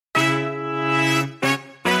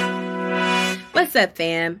What's up,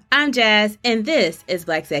 fam? I'm Jazz, and this is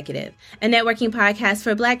Black Executive, a networking podcast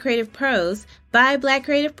for Black creative pros by Black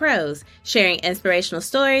creative pros, sharing inspirational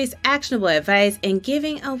stories, actionable advice, and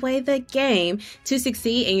giving away the game to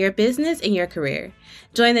succeed in your business and your career.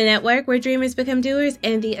 Join the network where dreamers become doers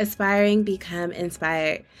and the aspiring become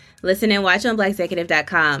inspired. Listen and watch on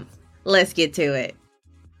blackexecutive.com. Let's get to it.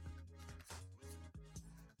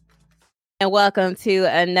 And welcome to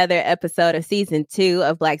another episode of Season 2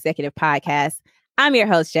 of Black Executive Podcast. I'm your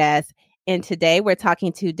host, Jazz, and today we're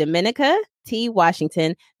talking to Dominica T.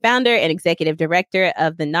 Washington, founder and executive director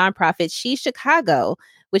of the nonprofit She Chicago,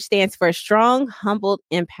 which stands for Strong, Humbled,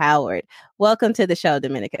 Empowered. Welcome to the show,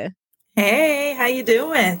 Dominica. Hey, how you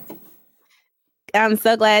doing? I'm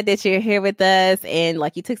so glad that you're here with us, and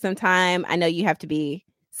you took some time. I know you have to be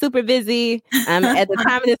super busy. At the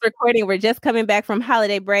time of this recording, we're just coming back from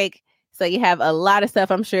holiday break. So you have a lot of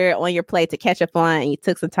stuff, I'm sure, on your plate to catch up on, and you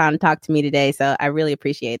took some time to talk to me today. So I really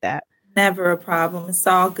appreciate that. Never a problem. It's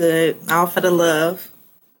all good. All for the love.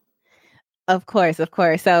 Of course.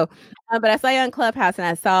 So, but I saw you on Clubhouse, and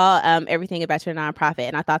I saw everything about your nonprofit,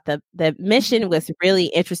 and I thought the mission was really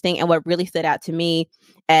interesting. And what really stood out to me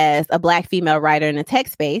as a Black female writer in the tech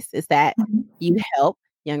space is that you help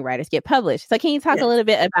young writers get published. So can you talk a little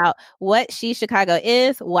bit about what She Chicago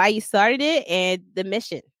is, why you started it, and the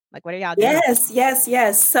mission? What are y'all doing?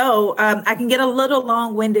 Yes. So I can get a little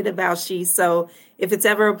long-winded about She. So if it's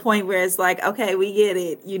ever a point where it's like, okay, we get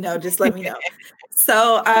it, just let me know.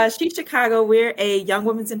 So She Chicago, we're a young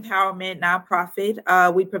women's empowerment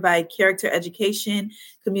nonprofit. We provide character education,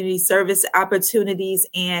 community service opportunities,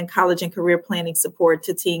 and college and career planning support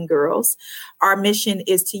to teen girls. Our mission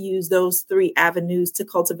is to use those three avenues to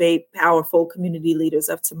cultivate powerful community leaders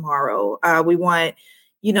of tomorrow. We want,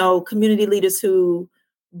 community leaders who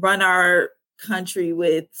run our country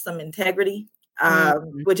with some integrity,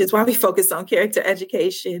 which is why we focus on character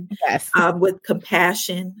education, with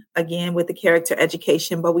compassion, again, with the character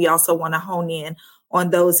education. But we also want to hone in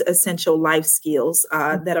on those essential life skills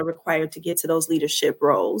that are required to get to those leadership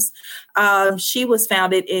roles. She was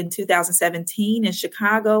founded in 2017 in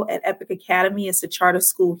Chicago at Epic Academy. It's a charter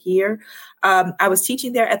school here. I was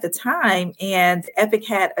teaching there at the time, and Epic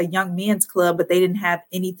had a young men's club, but they didn't have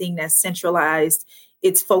anything that centralized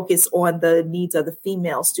its focus on the needs of the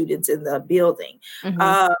female students in the building.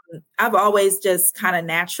 I've always just kind of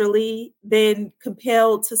naturally been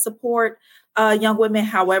compelled to support young women.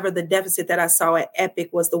 However, the deficit that I saw at Epic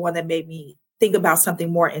was the one that made me think about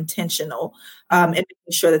something more intentional and making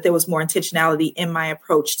sure that there was more intentionality in my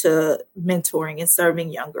approach to mentoring and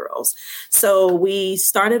serving young girls. So we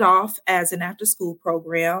started off as an after-school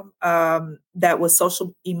program that was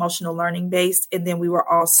social emotional learning based. And then we were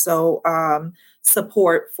also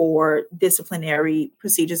support for disciplinary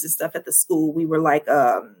procedures and stuff at the school. We were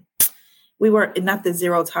we were not the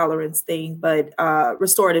zero tolerance thing, but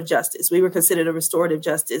restorative justice. We were considered a restorative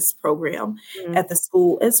justice program at the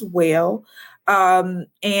school as well.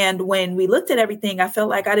 And when we looked at everything, I felt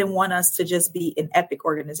like I didn't want us to just be an Epic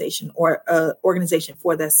organization or an organization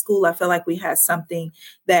for that school. I felt like we had something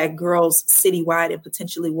that girls citywide and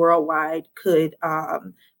potentially worldwide could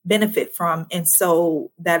benefit from. And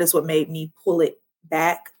so that is what made me pull it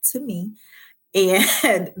back to me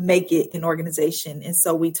and make it an organization. And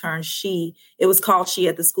so we turned She, it was called She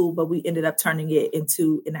at the school, but we ended up turning it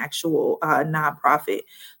into an actual nonprofit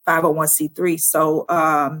 501c3. So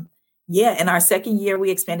in our second year, we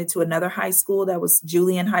expanded to another high school. That was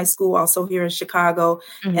Julian High School, also here in Chicago.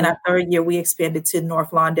 And our third year, we expanded to North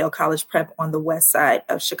Lawndale College Prep on the west side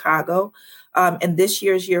of Chicago. And this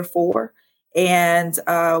year's year 4. And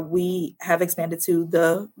we have expanded to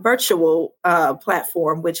the virtual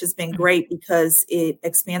platform, which has been great because it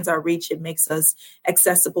expands our reach. It makes us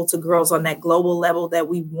accessible to girls on that global level that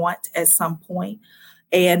we want at some point.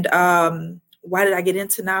 And why did I get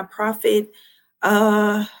into nonprofit?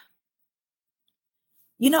 I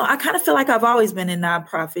kind of feel like I've always been in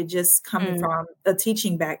nonprofit, just coming from a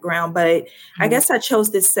teaching background. But I guess I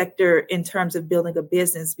chose this sector in terms of building a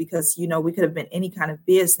business because, we could have been any kind of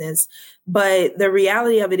business. But the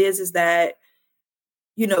reality of it is that,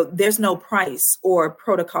 there's no price or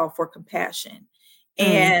protocol for compassion.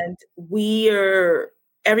 And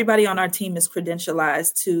everybody on our team is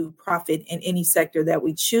credentialized to profit in any sector that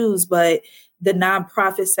we choose. But the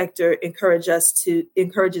nonprofit sector encourages us to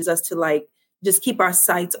just keep our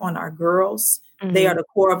sights on our girls. They are the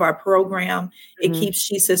core of our program. It keeps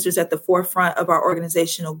She Sisters at the forefront of our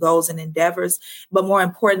organizational goals and endeavors. But more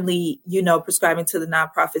importantly, prescribing to the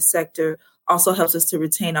nonprofit sector also helps us to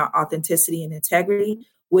retain our authenticity and integrity,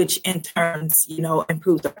 which in turns,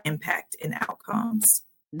 improves our impact and outcomes.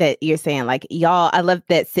 that you're saying, like, y'all, I love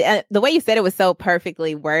that. The way you said it was so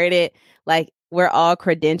perfectly worded. Like, we're all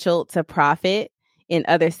credentialed to profit in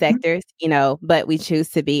other sectors, but we choose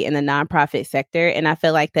to be in the nonprofit sector. And I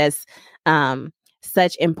feel like that's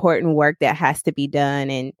such important work that has to be done.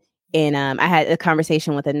 And I had a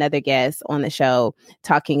conversation with another guest on the show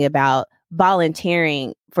talking about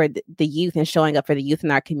volunteering for the youth and showing up for the youth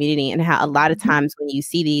in our community, and how a lot of times when you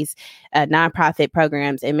see these nonprofit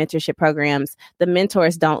programs and mentorship programs, the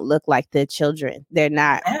mentors don't look like the children. They're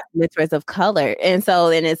not mentors of color. And so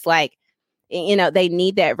then it's like, they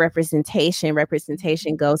need that representation.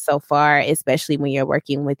 Representation goes so far, especially when you're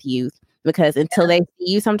working with youth, because until they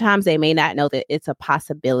see you, sometimes they may not know that it's a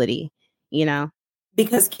possibility,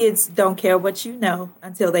 Because kids don't care what you know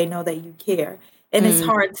until they know that you care. And it's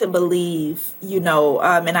hard to believe,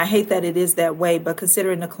 and I hate that it is that way, but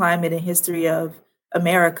considering the climate and history of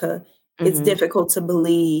America, it's difficult to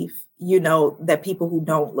believe, that people who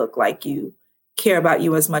don't look like you care about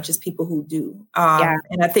you as much as people who do.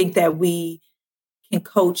 And I think that we can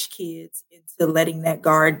coach kids into letting that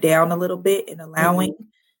guard down a little bit and allowing,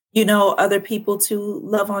 other people to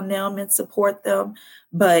love on them and support them.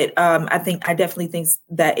 But I definitely think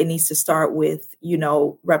that it needs to start with,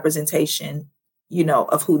 representation,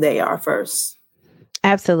 of who they are first.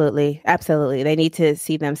 Absolutely. Absolutely. They need to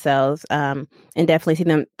see themselves and definitely see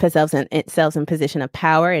themselves in position of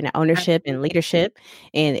power and ownership and leadership,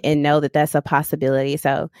 and know that that's a possibility.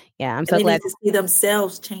 So, yeah, I'm so glad. They need to see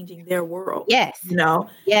themselves changing their world. Yes.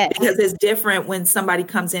 Yes. Because it's different when somebody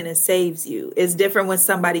comes in and saves you. It's different when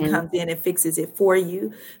somebody comes in and fixes it for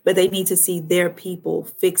you, but they need to see their people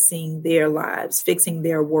fixing their lives, fixing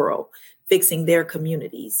their world, fixing their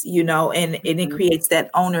communities, and it creates that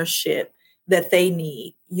ownership that they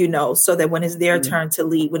need, so that when it's their turn to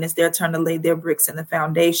lead, when it's their turn to lay their bricks in the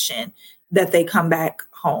foundation, that they come back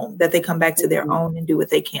home, that they come back to their own and do what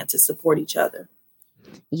they can to support each other.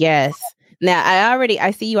 Yes. Now,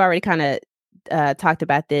 I see you already kind of talked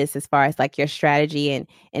about this as far as like your strategy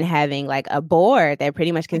and having like a board that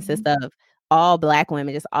pretty much consists of all Black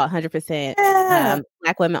women, just all 100%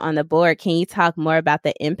 Black women on the board. Can you talk more about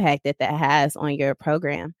the impact that has on your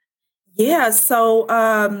program? Yeah. So,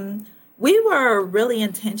 we were really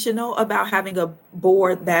intentional about having a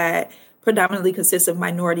board that predominantly consists of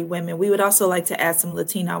minority women. We would also like to add some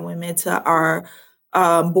Latina women to our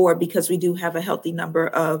board, because we do have a healthy number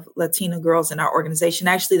of Latina girls in our organization.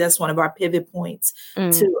 Actually, that's one of our pivot points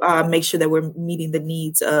to make sure that we're meeting the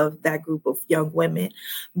needs of that group of young women.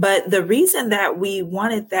 But the reason that we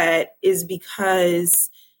wanted that is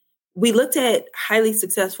because we looked at highly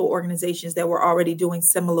successful organizations that were already doing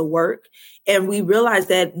similar work, and we realized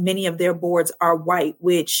that many of their boards are white,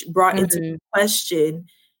 which brought into question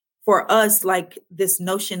for us, like this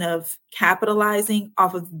notion of capitalizing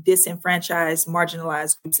off of disenfranchised,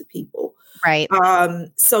 marginalized groups of people. Right.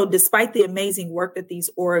 So despite the amazing work that these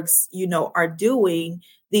orgs, are doing,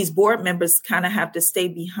 these board members kind of have to stay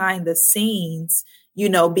behind the scenes,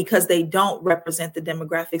 because they don't represent the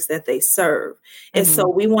demographics that they serve. And so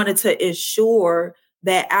we wanted to ensure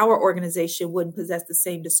that our organization wouldn't possess the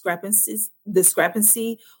same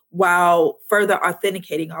discrepancy while further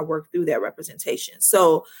authenticating our work through that representation.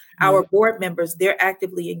 So our board members, they're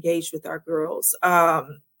actively engaged with our girls.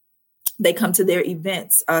 They come to their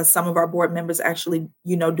events. Some of our board members actually,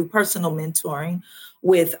 do personal mentoring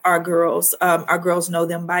with our girls. Our girls know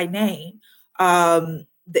them by name.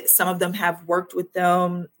 Some of them have worked with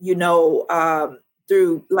them,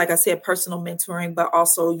 through, like I said, personal mentoring, but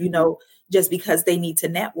also, just because they need to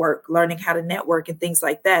network, learning how to network and things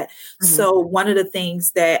like that. So one of the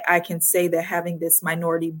things that I can say that having this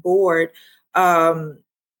minority board,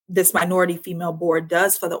 this minority female board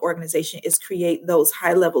does for the organization is create those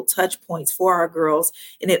high level touch points for our girls.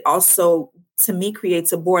 And it also, to me,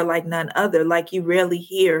 creates a board like none other. Like, you rarely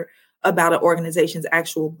hear about an organization's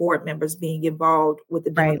actual board members being involved with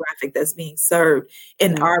the demographic that's being served.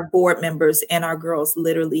 And our board members and our girls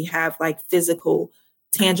literally have like physical,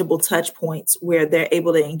 tangible touch points where they're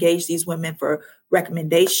able to engage these women for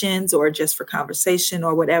recommendations or just for conversation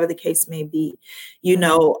or whatever the case may be,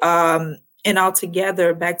 and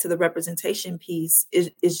altogether, back to the representation piece,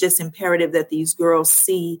 is just imperative that these girls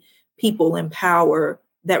see people in power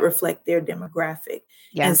that reflect their demographic.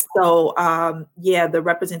 Yeah. And so, the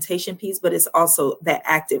representation piece, but it's also that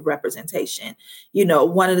active representation.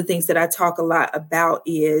 One of the things that I talk a lot about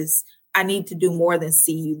is I need to do more than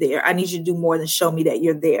see you there. I need you to do more than show me that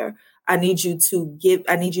you're there. I need you to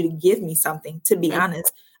give me something, to be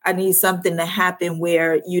honest. I need something to happen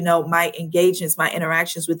where, my engagements, my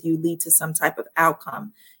interactions with you lead to some type of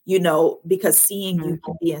outcome, because seeing you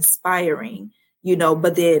can be inspiring,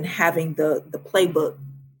 but then having the playbook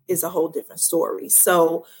is a whole different story.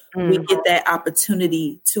 So we get that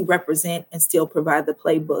opportunity to represent and still provide the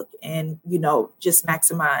playbook and, just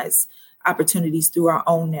maximize opportunities through our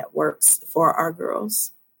own networks for our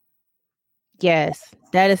girls. Yes,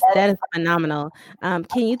 that is phenomenal.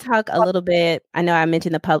 Can you talk a little bit? I know I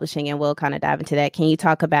mentioned the publishing, and we'll kind of dive into that. Can you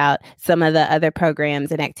talk about some of the other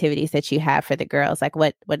programs and activities that you have for the girls? Like,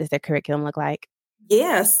 what does their curriculum look like?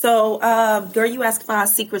 Yeah. So, girl, you asked for our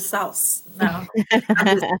secret sauce. No,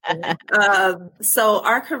 so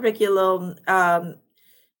our curriculum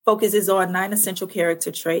focuses on 9 essential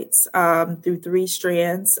character traits through 3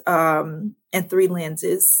 strands and 3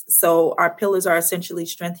 lenses. So our pillars are essentially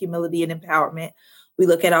strength, humility, and empowerment. We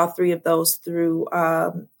look at all 3 of those through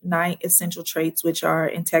 9 essential traits, which are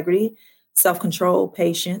integrity, self-control,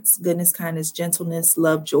 patience, goodness, kindness, gentleness,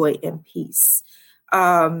 love, joy, and peace.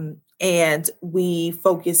 And we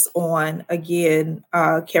focus on, again,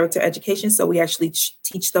 character education. So we actually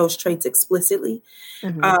teach those traits explicitly.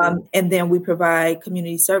 And then we provide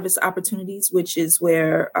community service opportunities, which is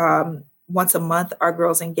where once a month our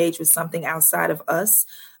girls engage with something outside of us.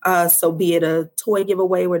 So be it a toy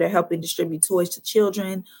giveaway where they're helping distribute toys to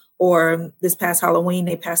children, or this past Halloween,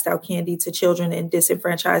 they passed out candy to children in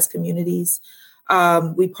disenfranchised communities.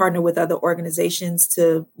 We partner with other organizations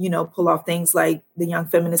to, pull off things like the Young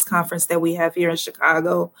Feminist Conference that we have here in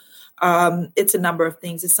Chicago. It's a number of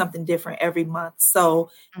things. It's something different every month. So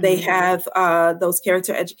they have those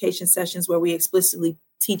character education sessions where we explicitly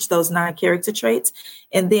teach those 9 character traits.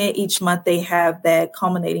 And then each month they have that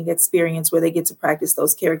culminating experience where they get to practice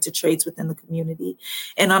those character traits within the community.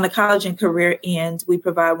 And on the college and career end, we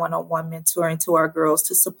provide one-on-one mentoring to our girls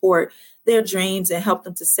to support their dreams and help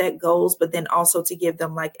them to set goals, but then also to give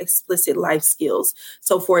them like explicit life skills.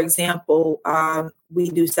 So for example,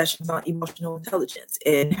 we do sessions on emotional intelligence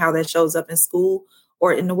and how that shows up in school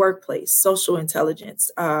or in the workplace, social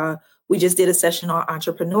intelligence. We just did a session on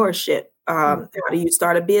entrepreneurship. How do you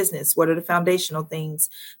start a business? What are the foundational things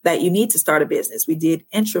that you need to start a business? We did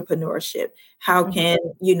entrepreneurship. How can,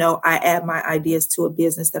 I add my ideas to a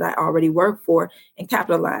business that I already work for and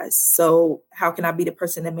capitalize? So how can I be the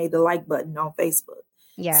person that made the like button on Facebook?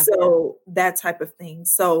 Yeah. So that type of thing.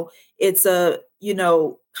 So it's a,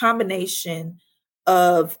 combination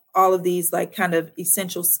of all of these like kind of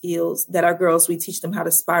essential skills that our girls, we teach them how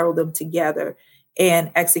to spiral them together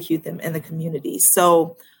and execute them in the community.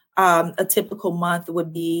 So a typical month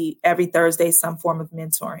would be every Thursday, some form of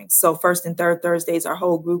mentoring. So first and third Thursdays are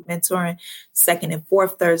whole group mentoring. Second and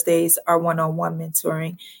fourth Thursdays are one-on-one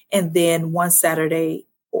mentoring. And then one Saturday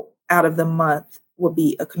out of the month will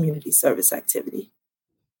be a community service activity.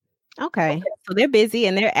 Okay. So they're busy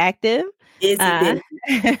and they're active. Busy.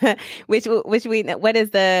 What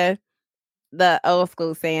is the old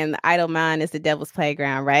school saying, the idle mind is the devil's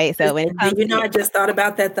playground, right? So when it comes I just thought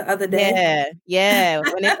about that the other day. Yeah.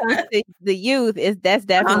 When it comes to the youth, that's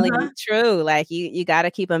definitely true. Like you got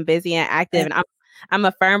to keep them busy and active. And I'm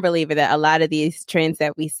a firm believer that a lot of these trends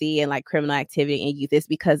that we see in like criminal activity in youth is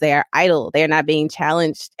because they are idle. They're not being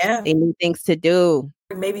challenged. Yeah. They need things to do.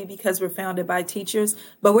 Maybe because we're founded by teachers,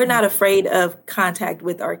 but we're not afraid of contact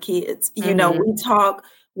with our kids. We talk,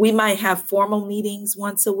 we might have formal meetings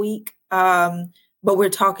once a week, but we're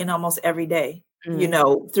talking almost every day,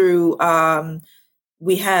 through,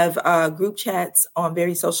 we have group chats on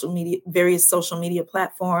various social media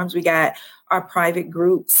platforms. We got our private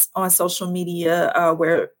groups on social media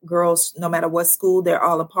where girls, no matter what school, they're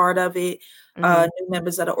all a part of it. New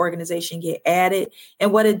members of the organization get added.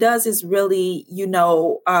 And what it does is really,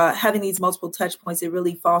 having these multiple touch points, it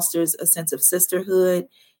really fosters a sense of sisterhood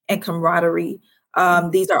and camaraderie.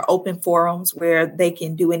 These are open forums where they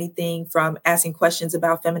can do anything from asking questions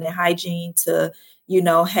about feminine hygiene to,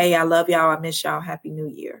 hey, I love y'all. I miss y'all. Happy New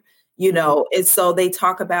Year. And so they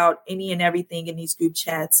talk about any and everything in these group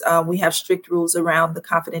chats. We have strict rules around the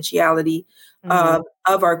confidentiality of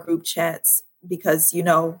our group chats because,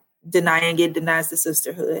 denying it denies the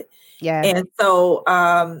sisterhood. Yeah. And so,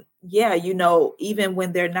 even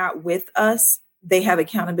when they're not with us, they have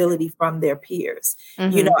accountability from their peers.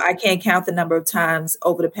 I can't count the number of times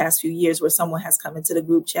over the past few years where someone has come into the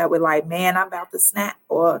group chat with like, man, I'm about to snap,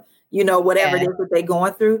 or, whatever it is that they're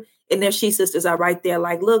going through. And their she sisters are right there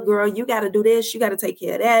like, look, girl, you got to do this. You got to take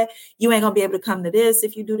care of that. You ain't going to be able to come to this.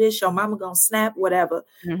 If you do this, your mama going to snap, whatever.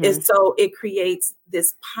 And so it creates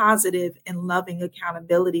this positive and loving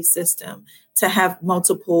accountability system to have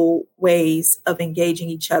multiple ways of engaging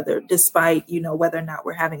each other, despite, whether or not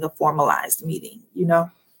we're having a formalized meeting,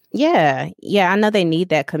 Yeah. Yeah. I know they need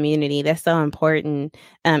that community. That's so important.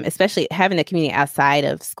 Especially having a community outside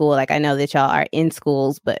of school. Like I know that y'all are in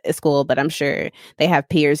school, but I'm sure they have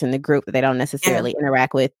peers in the group that they don't Yeah. necessarily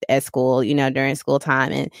interact with at school, during school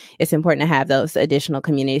time. And it's important to have those additional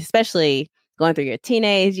communities, especially going through your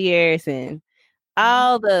teenage years and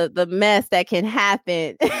all the mess that can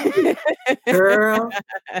happen. Girl.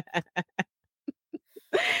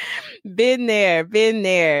 Been there, been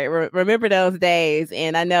there. Remember those days.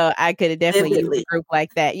 And I know I could have definitely used a Vividly. group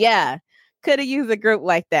like that. Yeah. Could have used a group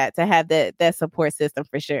like that to have that support system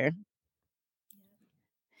for sure.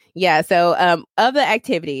 Yeah. So of the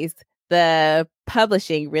activities, the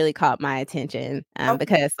publishing really caught my attention Okay.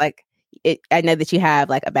 because I know that you have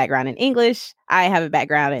like a background in English. I have a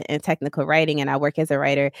background in technical writing and I work as a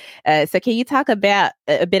writer. So can you talk about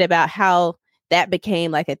a bit about how that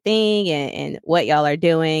became like a thing and what y'all are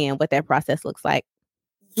doing and what that process looks like?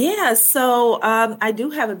 Yeah, so I do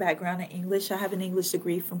have a background in English. I have an English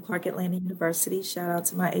degree from Clark Atlanta University. Shout out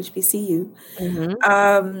to my HBCU.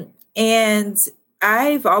 Mm-hmm. And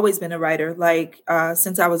I've always been a writer, like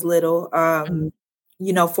since I was little,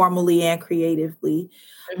 formally and creatively.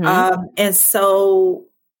 Mm-hmm. And so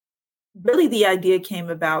really the idea came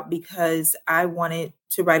about because I wanted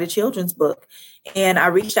to write a children's book. And I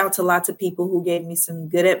reached out to lots of people who gave me some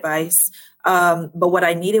good advice. But what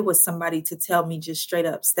I needed was somebody to tell me just straight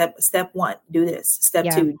up, step one, do this, step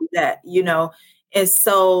Yeah. two, do that, And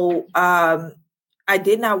so I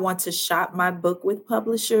did not want to shop my book with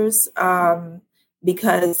publishers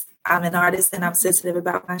because I'm an artist and I'm sensitive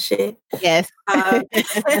about my shit. Yes. So I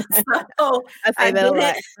say that a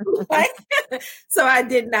lot. So I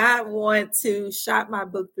did not want to shop my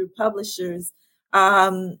book through publishers.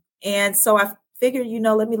 And so I figured,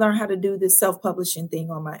 let me learn how to do this self-publishing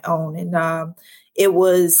thing on my own. And it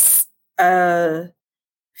was a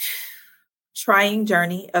trying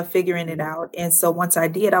journey of figuring it out. And so once I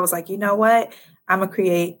did, I was like, you know what? I'm going to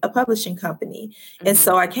create a publishing company. Mm-hmm. And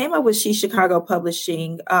so I came up with She Chicago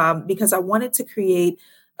Publishing because I wanted to create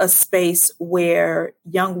a space where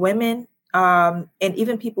young women and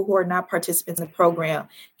even people who are not participants in the program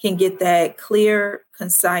can get that clear,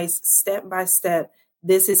 concise, step-by-step,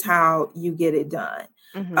 this is how you get it done.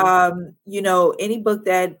 Mm-hmm. Any book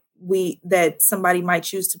that somebody might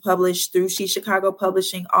choose to publish through She Chicago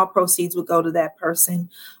Publishing, all proceeds would go to that person.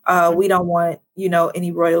 We don't want,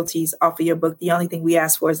 any royalties off of your book. The only thing we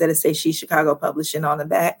ask for is that it says She Chicago Publishing on the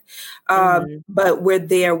back. But we're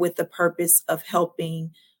there with the purpose of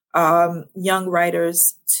helping young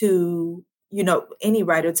writers to, any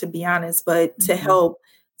writer, to be honest, but to help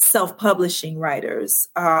self-publishing writers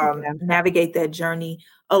navigate that journey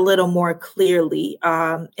a little more clearly.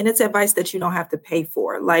 And it's advice that you don't have to pay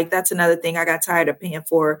for. Like, that's another thing I got tired of paying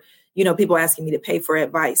for, people asking me to pay for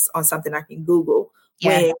advice on something I can Google.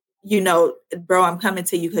 Yeah. When, bro, I'm coming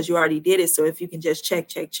to you because you already did it. So if you can just check,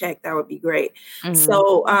 that would be great. Mm-hmm.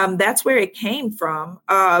 So that's where it came from.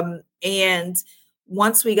 And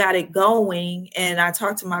once we got it going and I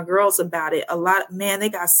talked to my girls about it, they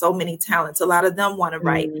got so many talents. A lot of them want to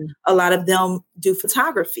write. A lot of them do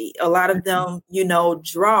photography. A lot of them,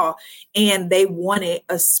 draw. And they wanted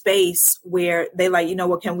a space where they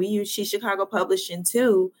can we use She Chicago Publishing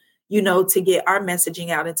too, to get our messaging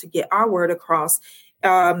out and to get our word across.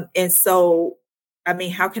 And so,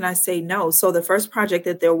 how can I say no? So the first project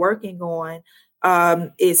that they're working on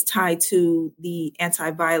is tied to the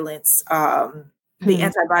anti-violence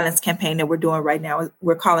anti-violence campaign that we're doing right now.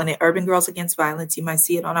 We're calling it Urban Girls Against Violence. You might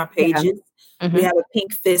see it on our pages. Yeah. Mm-hmm. We have a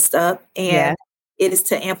pink fist up, and it is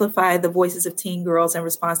to amplify the voices of teen girls in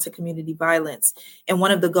response to community violence. And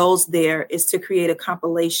one of the goals there is to create a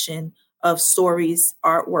compilation of stories,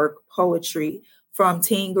 artwork, poetry from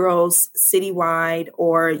teen girls citywide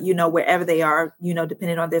or, wherever they are,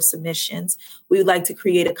 depending on their submissions. We would like to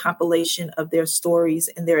create a compilation of their stories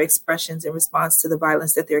and their expressions in response to the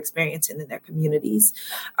violence that they're experiencing in their communities.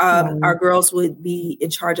 Our girls would be in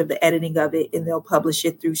charge of the editing of it, and they'll publish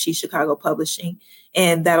it through She Chicago Publishing.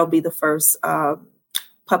 And that'll be the first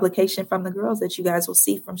publication from the girls that you guys will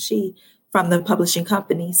see from the publishing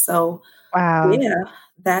company. So, yeah,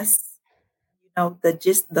 that's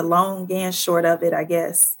the long and short of it, I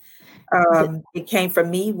guess. It came from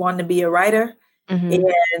me wanting to be a writer,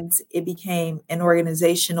 and it became an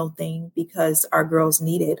organizational thing because our girls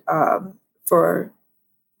need it for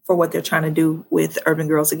what they're trying to do with Urban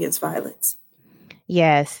Girls Against Violence.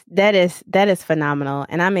 Yes, that is phenomenal.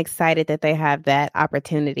 And I'm excited that they have that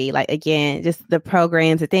opportunity. Like, again, just the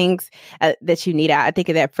programs, the things that you need. I think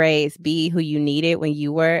of that phrase, be who you needed when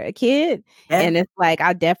you were a kid. Yeah. And it's like,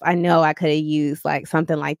 I know I could have used like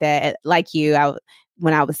something like that. Like you,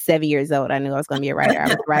 when I was 7 years old, I knew I was going to be a writer. I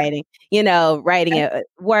was writing, writing at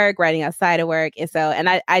work, writing outside of work. And so, and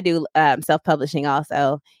I do self-publishing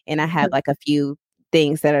also. And I have like a few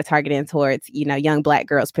things that are targeted towards, young Black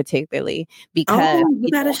girls particularly, because you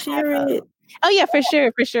gotta share it. Oh yeah, for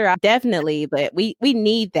sure. Definitely. But we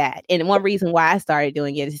need that. And one reason why I started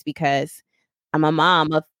doing it is because I'm a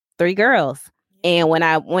mom of 3 girls. And when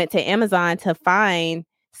I went to Amazon to find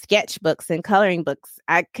sketchbooks and coloring books,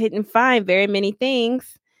 I couldn't find very many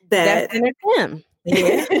things that centered them.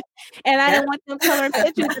 Yeah. And I didn't want them coloring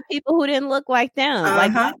pictures of people who didn't look like them.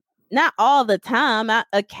 Like, not all the time,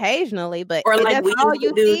 occasionally, but or like we all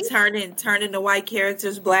used to do, turning the white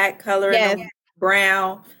characters black, coloring them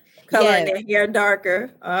brown, coloring their hair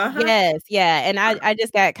darker. Yes, yeah. And I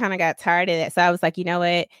just got tired of that. So I was like, you know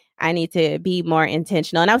what? I need to be more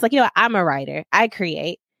intentional. And I was like, I'm a writer. I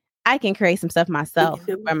can create some stuff myself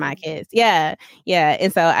for my kids. Yeah. Yeah.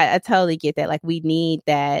 And so I totally get that. Like, we need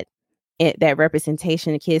that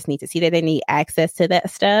representation. The kids need to see that, they need access to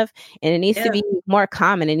that stuff, and it needs to be more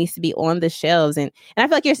common. It needs to be on the shelves. And I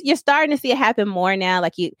feel like you're starting to see it happen more now.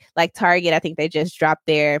 Like Target, I think they just dropped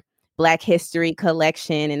their Black History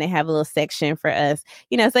collection, and they have a little section for us,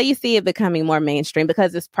 so you see it becoming more mainstream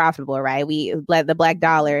because it's profitable, right? The Black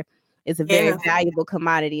dollar is a very valuable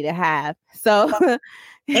commodity to have. So,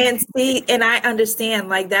 and I understand,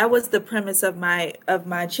 like, that was the premise of my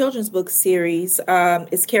children's book series.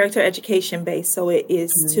 It's character education based, so it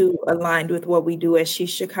is too aligned with what we do at She's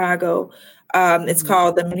Chicago. It's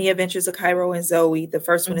called The Many Adventures of Cairo and Zoe. The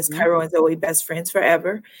first one is Cairo and Zoe, Best Friends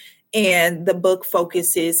Forever. And the book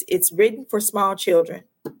focuses, it's written for small children,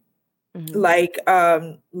 like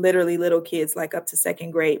literally little kids, like up to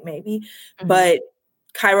second grade, maybe. But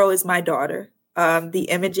Cairo is my daughter. The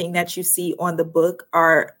imaging that you see on the book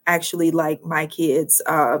are actually like my kids.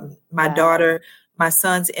 My daughter, my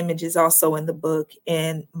son's image is also in the book,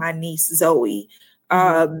 and my niece, Zoe.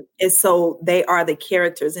 And so they are the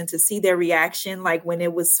characters, and to see their reaction, like when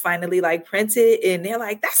it was finally like printed and they're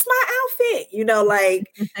like, that's my outfit,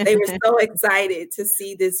 like they were so excited to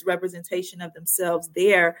see this representation of themselves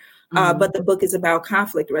there. But the book is about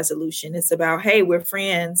conflict resolution. It's about, hey, we're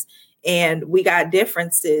friends and we got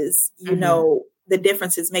differences, the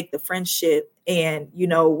differences make the friendship, and,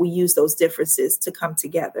 we use those differences to come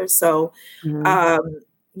together. So,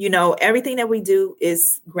 everything that we do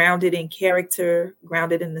is grounded in character,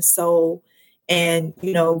 grounded in the soul, and,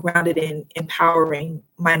 grounded in empowering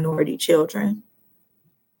minority children.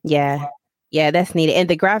 Yeah. Yeah, that's neat. And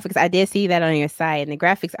the graphics, I did see that on your site, and the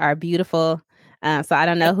graphics are beautiful. So I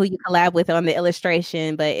don't know who you collab with on the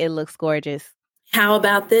illustration, but it looks gorgeous. How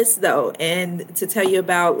about this, though? And to tell you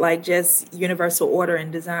about like just universal order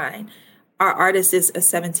and design, our artist is a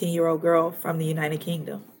 17-year-old girl from the United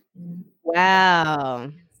Kingdom.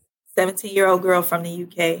 Wow. 17-year-old girl from the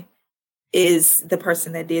UK is the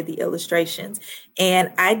person that did the illustrations.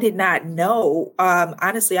 And I did not know,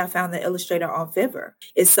 honestly, I found the illustrator on Fiverr.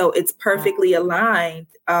 So it's perfectly aligned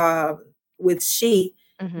with She,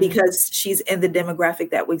 because she's in the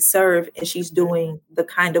demographic that we serve, and she's doing the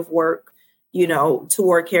kind of work,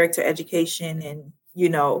 toward character education and,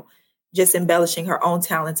 just embellishing her own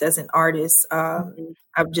talents as an artist. I'm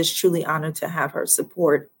just truly honored to have her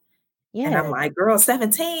support. Yeah. And I'm like, girl,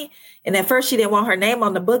 17. And at first she didn't want her name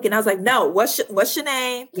on the book. And I was like, no, what's your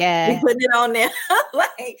name? Yeah. We putting it on there.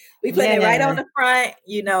 We put it right on the front,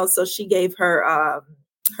 so she gave her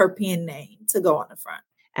her pen name to go on the front.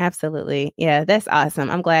 Absolutely. Yeah, that's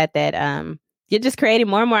awesome. I'm glad that you're just creating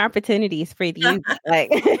more and more opportunities for you. Like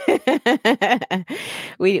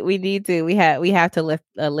we need to, we have to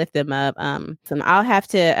lift them up. So I'll have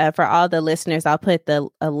to, for all the listeners, I'll put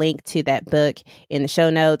a link to that book in the show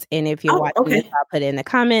notes. And if you're watching this, I'll put it in the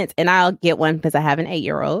comments, and I'll get one because I have an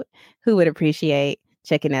 8-year-old who would appreciate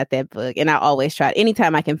checking out that book. And I always try,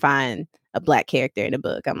 anytime I can find a Black character in a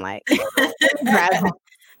book, I'm like,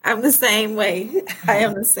 I'm the same way. I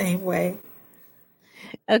am the same way.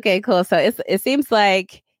 Okay, cool. So it seems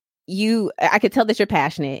like I could tell that you're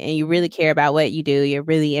passionate and you really care about what you do. You're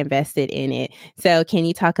really invested in it. So can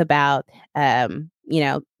you talk about,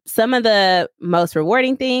 some of the most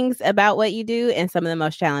rewarding things about what you do and some of the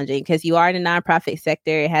most challenging? Because you are in the nonprofit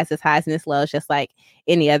sector. It has its highs and its lows, just like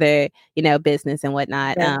any other, business and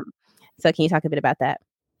whatnot. Yeah. So can you talk a bit about that?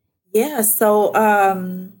 Yeah. So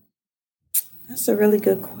that's a really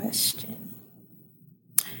good question.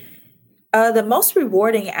 The most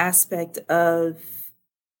rewarding aspect of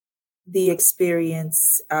the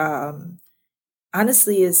experience,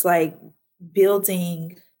 honestly, is like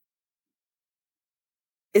building.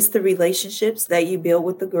 It's the relationships that you build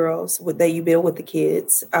with the girls, that you build with the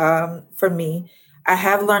kids. For me, I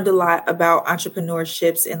have learned a lot about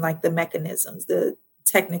entrepreneurships and like the mechanisms, the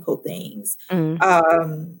technical things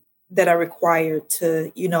Mm. that are required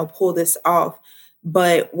to, pull this off.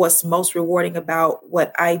 But what's most rewarding about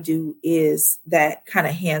what I do is that kind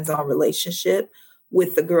of hands-on relationship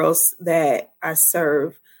with the girls that I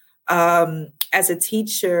serve. As a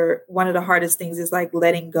teacher, one of the hardest things is like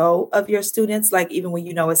letting go of your students. Like even when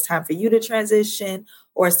it's time for you to transition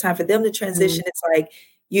or it's time for them to transition, it's like,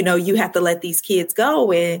 you have to let these kids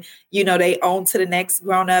go and, they own to the next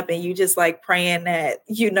grown up and you just like praying that,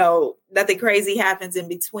 nothing crazy happens in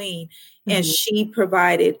between. And she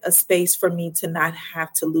provided a space for me to not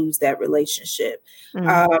have to lose that relationship.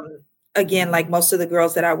 Again, like most of the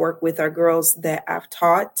girls that I work with are girls that I've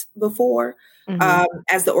taught before.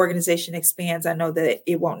 As the organization expands, I know that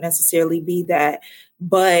it won't necessarily be that,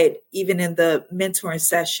 but even in the mentoring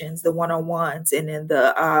sessions, the one-on-ones and in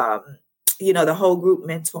the, the whole group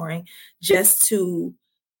mentoring, just to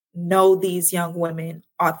know these young women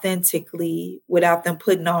authentically without them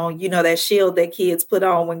putting on, that shield that kids put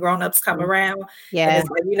on when grown-ups come around. Yeah. And it's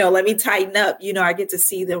like, let me tighten up. I get to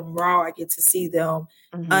see them raw. I get to see them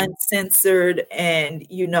uncensored and,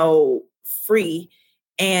 free.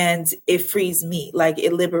 And it frees me, like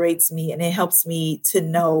it liberates me and it helps me to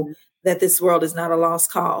know that this world is not a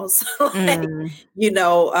lost cause. When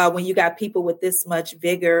you got people with this much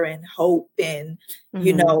vigor and hope and,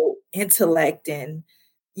 intellect and,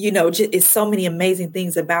 it's so many amazing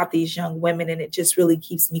things about these young women. And it just really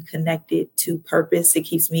keeps me connected to purpose. It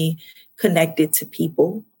keeps me connected to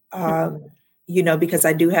people, because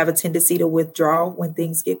I do have a tendency to withdraw when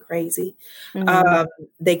things get crazy.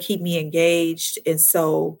 They keep me engaged. And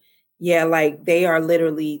so, yeah, like they are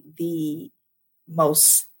literally the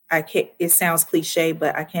most, it sounds cliche,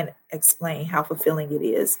 but I can't explain how fulfilling it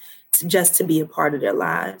is just to be a part of their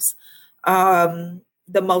lives. The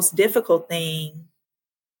most difficult thing,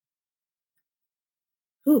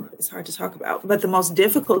 it's hard to talk about, but the most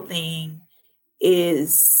difficult thing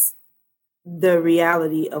is the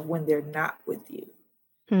reality of when they're not with you.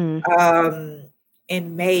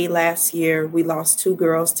 In May last year, we lost 2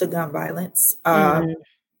 girls to gun violence on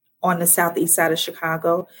the southeast side of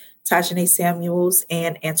Chicago. Tajane Samuels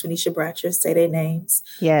and Antonisha Bratcher, say their names.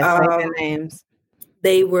 Yes, say their names.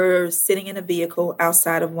 They were sitting in a vehicle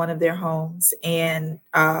outside of one of their homes, and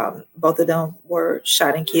both of them were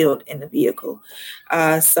shot and killed in the vehicle.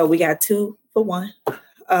 So we got 2 for 1.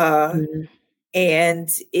 And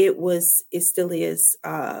it still is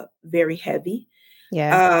very heavy.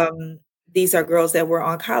 Yeah. These are girls that were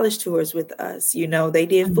on college tours with us. They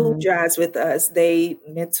did food drives with us. They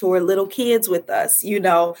mentor little kids with us,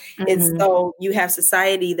 And so you have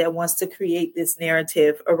society that wants to create this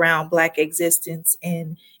narrative around Black existence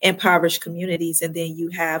in impoverished communities. And then you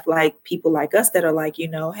have like people like us that are like,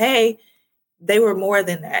 hey, they were more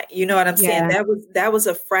than that. You know what I'm saying? That was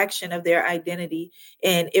a fraction of their identity.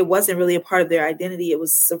 And it wasn't really a part of their identity. It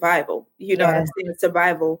was survival. You know what I'm saying?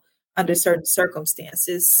 Survival under certain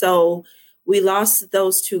circumstances. So we lost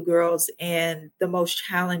those 2 girls. And the most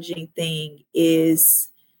challenging thing is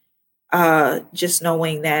just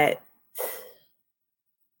knowing that,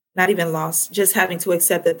 not even lost, just having to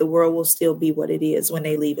accept that the world will still be what it is when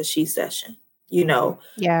they leave a she session,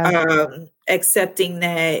 accepting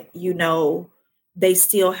that, they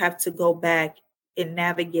still have to go back and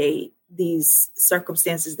navigate these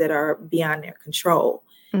circumstances that are beyond their control.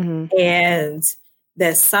 And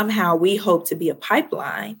that somehow we hope to be a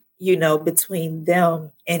pipeline, between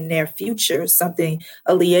them and their future,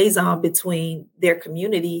 a liaison between their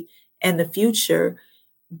community and the future,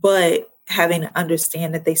 but having to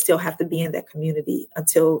understand that they still have to be in that community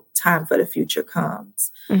until time for the future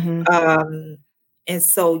comes. And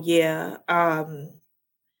so,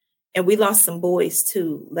 and we lost some boys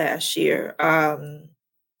too last year. And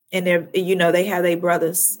they're, they have their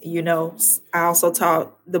brothers, I also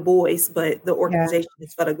taught the boys, but the organization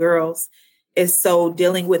is for the girls. And so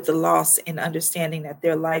dealing with the loss and understanding that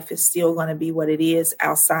their life is still going to be what it is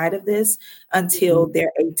outside of this until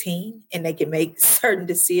they're 18 and they can make certain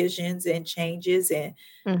decisions and changes and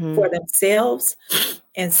for themselves.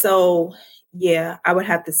 And so, I would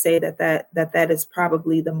have to say that is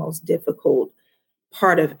probably the most difficult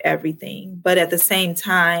part of everything. But at the same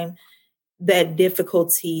time, that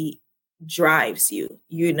difficulty drives you,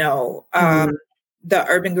 the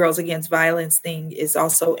Urban Girls Against Violence thing is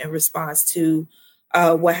also in response to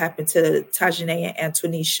what happened to Tajane and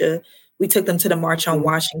Antonisha. We took them to the March on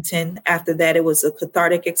Washington. After that, it was a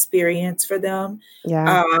cathartic experience for them.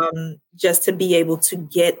 Just to be able to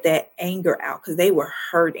get that anger out because they were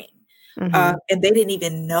hurting. And they didn't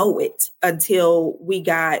even know it until we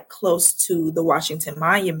got close to the Washington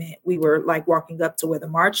Monument. We were like walking up to where the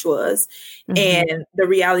march was. And the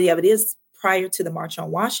reality of it is, prior to the March on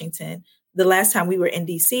Washington, the last time we were in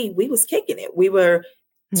DC, we was kicking it. We were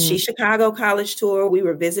Chicago College Tour. We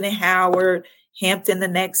were visiting Howard, Hampton the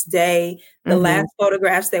next day. The last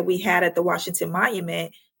photographs that we had at the Washington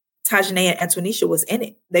Monument, Tajane and Antonisha was in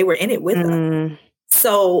it. They were in it with us.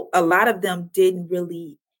 So a lot of them didn't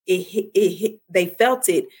really, they felt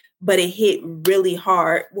it, but it hit really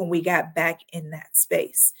hard when we got back in that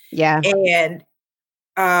space. Yeah. And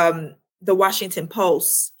the Washington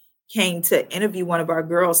Post came to interview one of our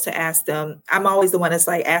girls to ask them. I'm always the one that's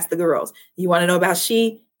like, ask the girls. You want to know about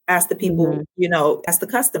She? Ask the people, you know, ask the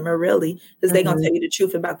customer, really, because they're going to tell you the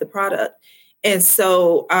truth about the product. And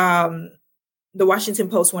so the Washington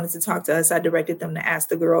Post wanted to talk to us. I directed them to ask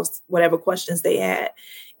the girls whatever questions they had.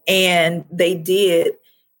 And they did.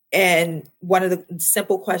 And one of the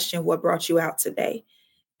simple question, what brought you out today?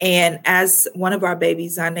 And as one of our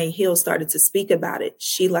babies, Zane Hill, started to speak about it,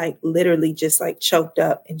 she like literally just like choked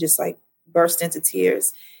up and just like burst into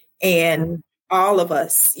tears. And all of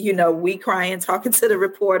us, you know, we crying, talking to the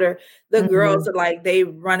reporter, the girls are like, they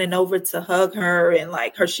running over to hug her, and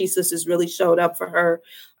like her She Sisters really showed up for her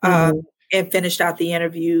and finished out the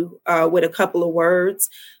interview with a couple of words.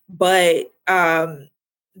 But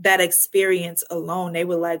that experience alone, they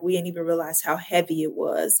were like, we didn't even realize how heavy it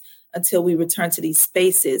was until we returned to these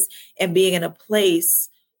spaces, and being in a place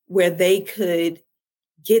where they could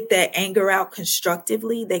get that anger out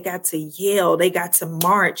constructively. They got to yell, they got to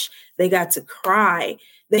march, they got to cry,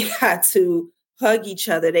 they got to hug each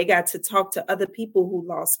other, they got to talk to other people who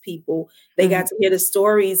lost people. They got to hear the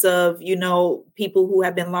stories of, you know, people who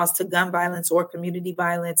have been lost to gun violence or community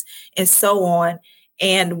violence and so on.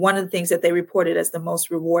 And one of the things that they reported as the most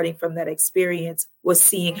rewarding from that experience was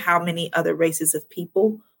seeing how many other races of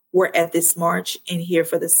people were at this march and here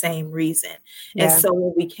for the same reason. And so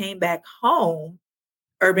when we came back home,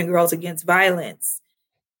 Urban Girls Against Violence,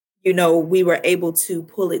 you know, we were able to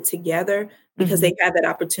pull it together because they had that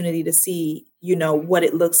opportunity to see, you know, what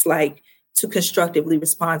it looks like to constructively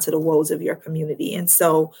respond to the woes of your community. And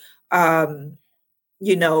so,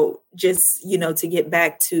 you know, just, you know, to get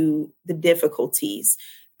back to the difficulties,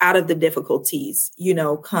 out of the difficulties, you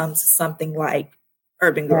know, comes something like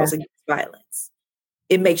Urban Girls Against Violence.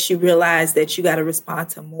 It makes you realize that you got to respond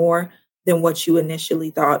to more than what you initially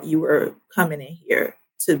thought you were coming in here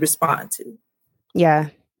to respond to. Yeah.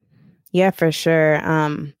 Yeah, for sure.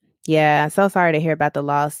 Yeah. So sorry to hear about the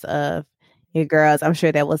loss of your girls. I'm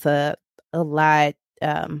sure that was a lot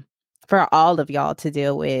for all of y'all to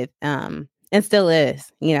deal with. And still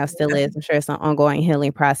is, you know, still is. I'm sure it's an ongoing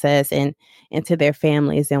healing process, and to their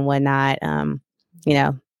families and whatnot. You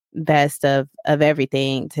know, best of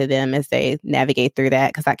everything to them as they navigate through that,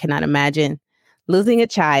 because I cannot imagine losing a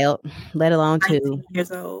child, let alone 2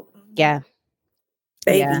 years old. Yeah.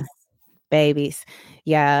 Babies.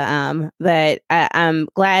 Yeah. But I'm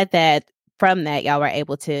glad that from that y'all were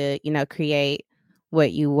able to, you know, create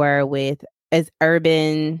what you were with as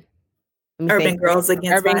Urban Girls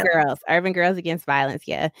Against Violence. Urban Girls Against Violence.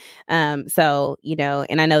 Yeah. So, you know,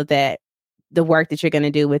 and I know that the work that you're going to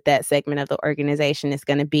do with that segment of the organization is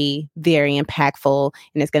going to be very impactful,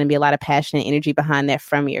 and it's going to be a lot of passion and energy behind that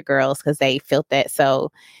from your girls, because they felt that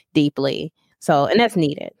so deeply. So, and that's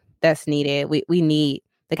needed. That's needed. We need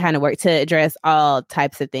the kind of work to address all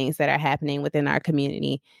types of things that are happening within our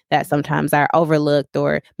community that sometimes are overlooked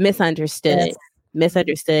or misunderstood.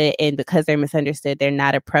 And because they're misunderstood, they're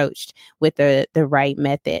not approached with the right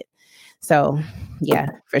method. So yeah,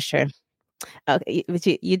 for sure. Okay, but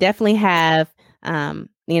you definitely have,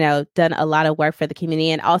 you know, done a lot of work for the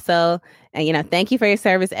community, and also, you know, thank you for your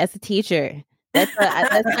service as a teacher. That's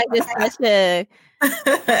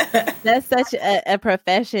such a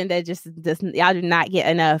profession that just y'all do not get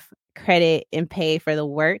enough credit and pay for the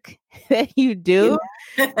work that you do,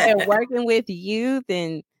 and working with youth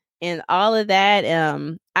and all of that.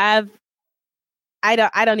 I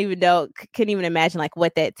don't even know, couldn't even imagine like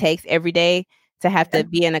what that takes every day to have to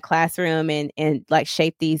be in a classroom and like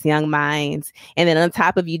shape these young minds. And then on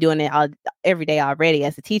top of you doing it all every day already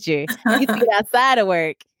as a teacher, you get outside of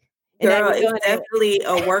work. Girl, it's definitely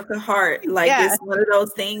a work of heart. Like it's one of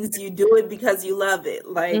those things, you do it because you love it.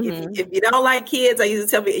 Like if you don't like kids, I used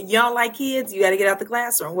to tell people, you don't like kids, you got to get out the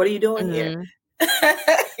classroom. What are you doing here?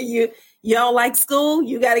 You don't like school,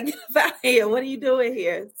 you got to get out here. What are you doing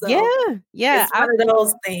here? So it's one of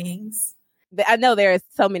those things. I know there are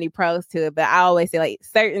so many pros to it, but I always say like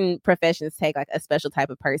certain professions take like a special type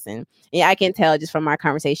of person. Yeah, I can tell just from our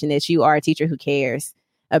conversation that you are a teacher who cares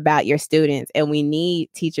about your students. And we need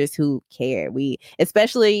teachers who care.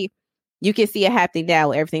 Especially, you can see it happening now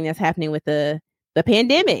with everything that's happening with the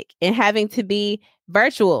pandemic and having to be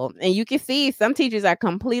virtual. And you can see some teachers are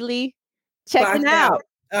completely checking out.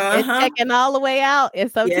 It's checking all the way out, and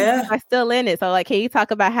some teachers are still in it. So, like, can you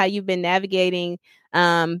talk about how you've been navigating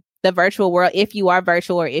the virtual world, if you are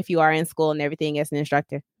virtual or if you are in school and everything as an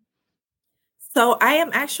instructor? So I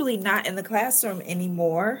am actually not in the classroom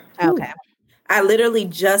anymore. Okay. I literally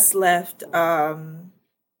just left last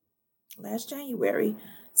January.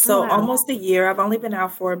 So almost a year. I've only been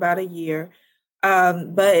out for about a year.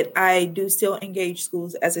 But I do still engage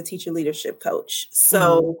schools as a teacher leadership coach.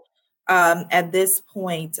 So at this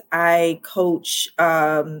point, I coach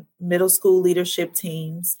middle school leadership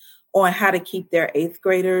teams on how to keep their 8th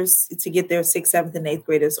graders, to get their 6th, 7th, and 8th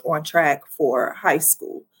graders on track for high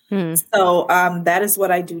school. So that is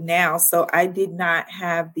what I do now. So I did not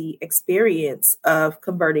have the experience of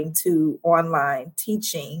converting to online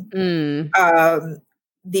teaching.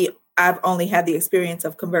 I've only had the experience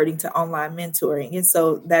of converting to online mentoring. And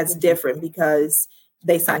so that's different because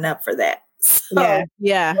they sign up for that. So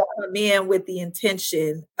they come in with the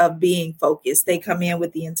intention of being focused. They come in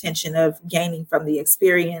with the intention of gaining from the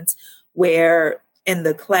experience, where in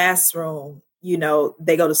the classroom, you know,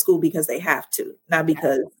 they go to school because they have to, not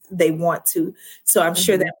because they want to. So I'm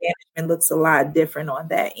sure that management looks a lot different on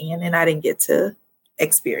that end, and I didn't get to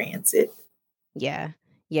experience it. Yeah,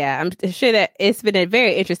 I'm sure that it's been a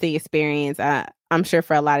very interesting experience. I'm sure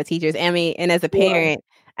for a lot of teachers. I mean, and as a parent,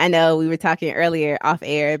 I know we were talking earlier off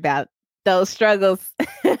air about those struggles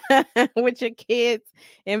with your kids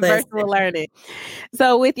in virtual learning.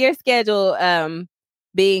 So with your schedule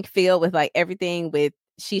being filled with like everything with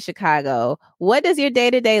She Chicago, what does your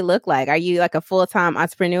day-to-day look like? Are you like a full-time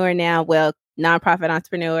entrepreneur now? Well, nonprofit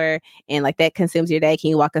entrepreneur, and like that consumes your day.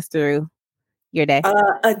 Can you walk us through your day?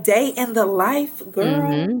 A day in the life,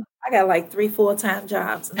 girl. I got like 3 full-time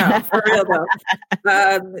jobs. No, for real though.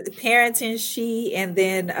 Parenting She, and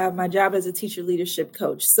then my job as a teacher leadership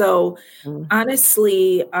coach. So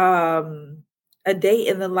honestly, a day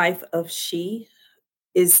in the life of She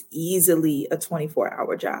is easily a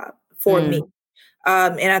 24-hour job for me.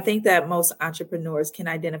 And I think that most entrepreneurs can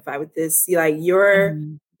identify with this. Like, your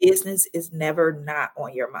business is never not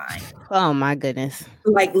on your mind. Oh my goodness.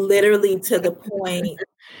 Like, literally to the point,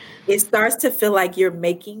 it starts to feel like you're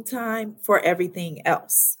making time for everything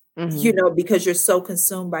else, you know, because you're so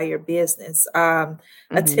consumed by your business. A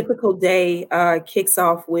typical day kicks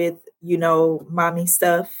off with, you know, mommy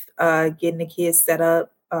stuff, getting the kids set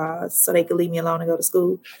up so they can leave me alone and go to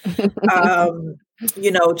school.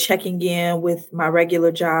 You know, checking in with my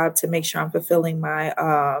regular job to make sure I'm fulfilling my,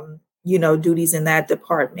 you know, duties in that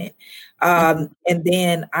department. And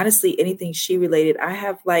then honestly, anything She related, I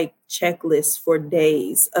have like checklists for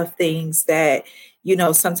days of things that, you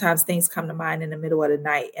know, sometimes things come to mind in the middle of the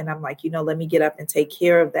night, and I'm like, you know, let me get up and take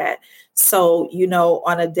care of that. So, you know,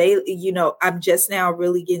 on a daily, you know, I'm just now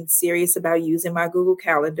really getting serious about using my Google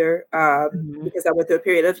Calendar because I went through a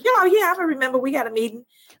period of, I remember we had a meeting,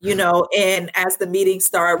 you know, and as the meetings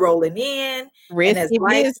start rolling in, and as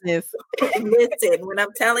business. Listen, when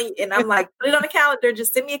I'm telling you, and I'm like, put it on the calendar,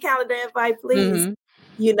 just send me a calendar invite, please.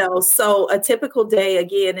 You know, so a typical day,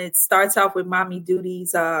 again, it starts off with mommy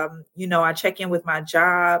duties. You know, I check in with my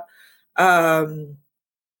job. And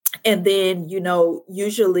then, you know,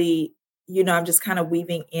 usually, you know, I'm just kind of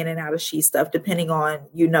weaving in and out of She stuff, depending on,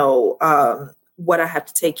 you know, what I have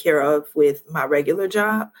to take care of with my regular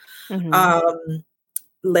job.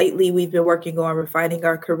 Lately, we've been working on refining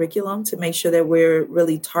our curriculum to make sure that we're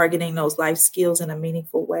really targeting those life skills in a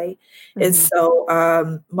meaningful way. And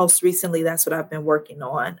so most recently, that's what I've been working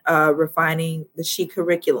on, refining the She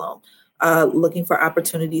curriculum, looking for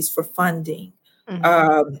opportunities for funding,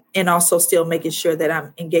 and also still making sure that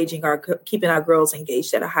I'm engaging keeping our girls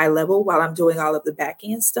engaged at a high level while I'm doing all of the back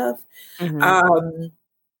end stuff.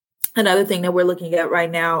 Another thing that we're looking at right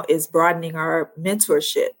now is broadening our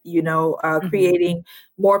mentorship, you know, creating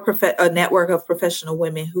more a network of professional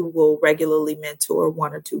women who will regularly mentor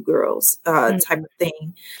 1 or 2 girls type of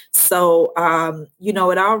thing. So, you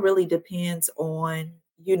know, it all really depends on,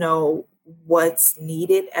 you know, what's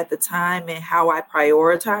needed at the time and how I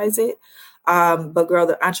prioritize it. But girl,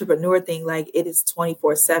 the entrepreneur thing, like, it is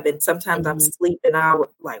 24/7. Sometimes I'm sleeping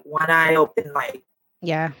out, like one eye open, like,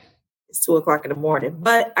 it's 2:00 in the morning,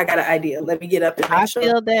 but I got an idea. Let me get up and make sure. I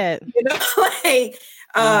feel that. You know, like,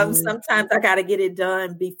 sometimes I got to get it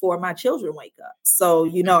done before my children wake up. So,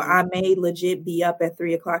 you know, I may legit be up at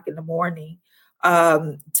 3:00 in the morning,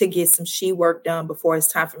 to get some she work done before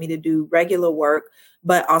it's time for me to do regular work,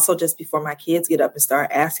 but also just before my kids get up and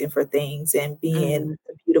start asking for things and being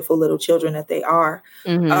the beautiful little children that they are.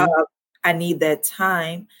 I need that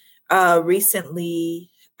time. Recently,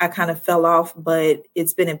 I kind of fell off, but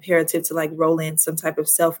it's been imperative to like roll in some type of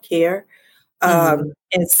self-care.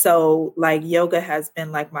 And so like yoga has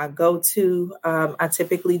been like my go-to. I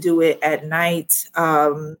typically do it at night.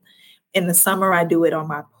 In the summer, I do it on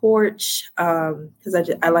my porch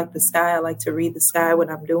because I like the sky. I like to read the sky when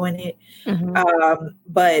I'm doing it.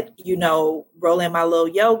 But, you know, roll in my little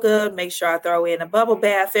yoga, make sure I throw in a bubble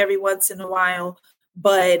bath every once in a while.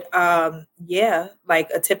 But yeah, like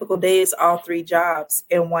a typical day is all 3 jobs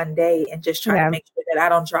in one day and just trying to make sure that I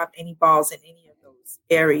don't drop any balls in any of those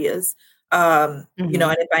areas. You know,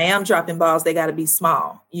 and if I am dropping balls, they got to be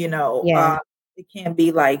small, you know, it can't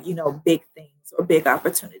be like, you know, big things or big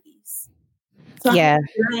opportunities. So did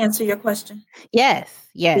I answer your question? Yes.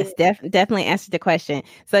 Definitely answered the question.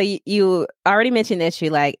 So you already mentioned that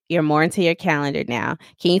you're more into your calendar now.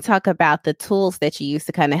 Can you talk about the tools that you use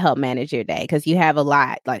to kind of help manage your day? Because you have a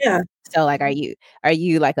lot. So like, are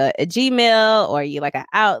you like a Gmail, or are you like an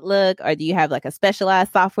Outlook, or do you have like a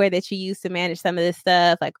specialized software that you use to manage some of this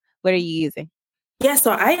stuff? Like, what are you using? Yeah,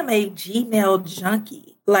 so I am a Gmail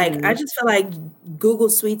junkie. Like, I just feel like Google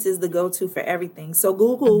Suites is the go-to for everything. So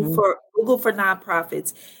Google for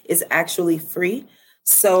nonprofits is actually free.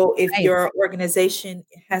 So if your organization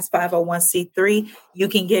has 501c3, you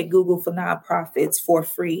can get Google for nonprofits for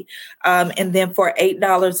free. And then for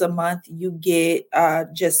 $8 a month, you get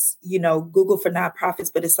just, you know, Google for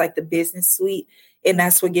nonprofits, but it's like the business suite. And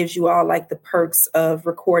that's what gives you all like the perks of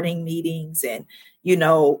recording meetings and, you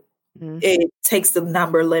know, it takes the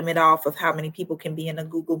number limit off of how many people can be in a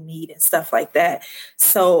Google Meet and stuff like that.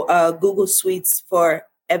 So Google Suites for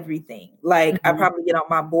everything. Like I probably get on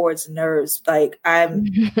my board's nerves. Like I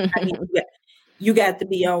need you got to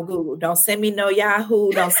be on Google. Don't send me no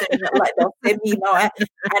Yahoo. Don't send me no. I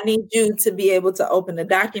need you to be able to open the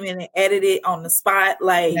document and edit it on the spot.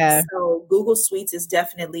 So Google Suites is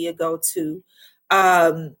definitely a go-to.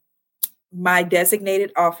 My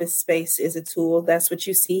designated office space is a tool. That's what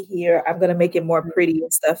you see here. I'm going to make it more pretty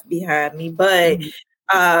and stuff behind me. But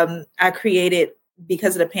I created,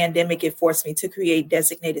 because of the pandemic, it forced me to create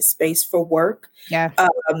designated space for work.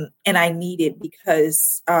 And I need it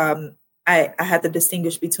because I had to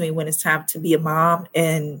distinguish between when it's time to be a mom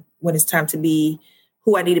and when it's time to be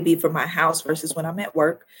who I need to be for my house versus when I'm at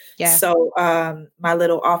work. So my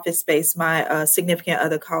little office space, my significant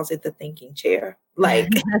other calls it the thinking chair. Like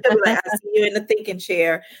I see you in the thinking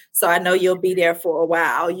chair, so I know you'll be there for a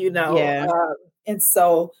while, you know. And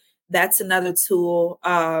so that's another tool.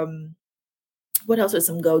 What else are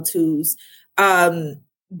some go-tos?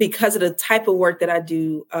 Because of the type of work that I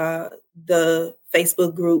do, the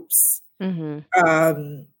Facebook groups,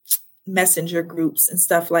 messenger groups and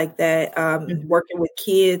stuff like that, working with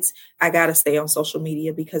kids, I got to stay on social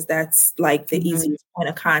media because that's like the easiest point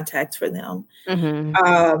of contact for them.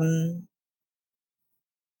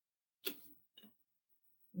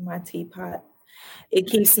 My teapot, it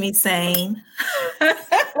keeps me sane.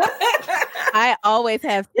 I always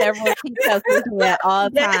have several teacups with me at all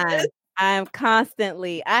times. I have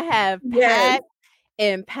packs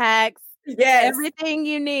and packs. Everything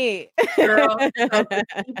you need. Girl, the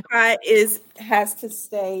teapot has to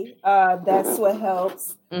stay. That's what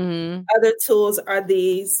helps. Other tools are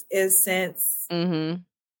these incense,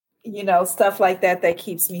 you know, stuff like that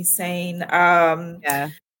keeps me sane.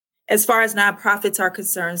 As far as nonprofits are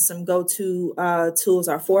concerned, some go-to tools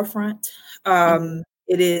are Forefront.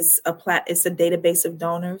 It is it's a database of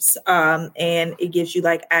donors, and it gives you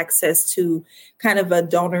like access to kind of a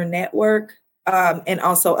donor network, and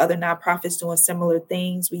also other nonprofits doing similar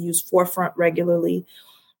things. We use Forefront regularly.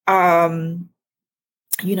 You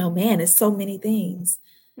know, man, it's so many things.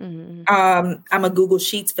 I'm a Google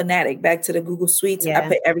Sheets fanatic. Back to the Google Suites, I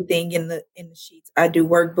put everything in the sheets. I do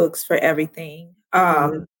workbooks for everything.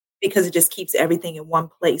 Because it just keeps everything in one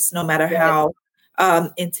place, no matter how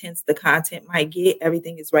intense the content might get.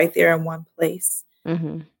 Everything is right there in one place.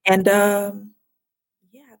 And I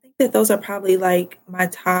think that those are probably like my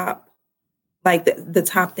top, like the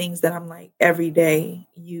top things that I'm like every day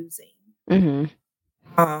using.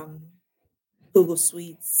 Google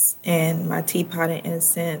Suites and my teapot and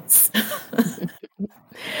incense.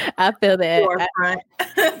 I feel that.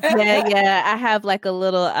 I have like a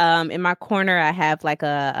little in my corner. I have like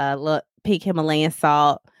a little pink Himalayan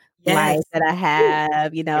salt light that I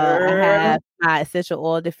have. You know, I have my essential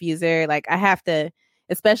oil diffuser. Like I have to,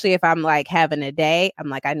 especially if I'm like having a day, I'm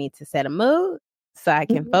like I need to set a mood. so I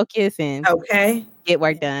can focus and Okay. get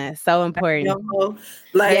work done. So important.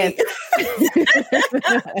 Like,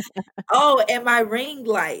 Yes. oh, and my ring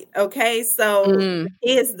light. Okay. So the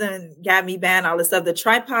kids done got me banned all this stuff. The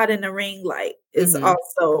tripod and the ring light is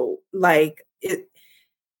also like it.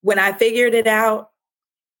 When I figured it out,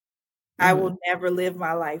 I will never live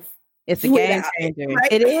my life. It's a game changer.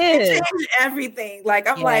 Like, it is. It changed everything. Like,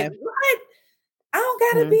 I'm like, what? I don't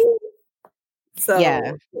gotta be. So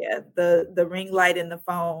yeah, the ring light in the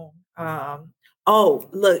phone. Oh,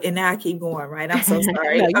 look, and now I keep going, right? I'm so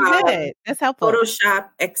sorry. No, you good. That's helpful. Photoshop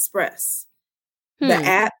Express. The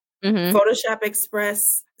app, Photoshop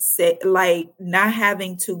Express, like not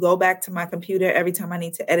having to go back to my computer every time I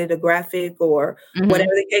need to edit a graphic or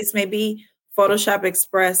whatever the case may be. Photoshop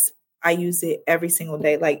Express, I use it every single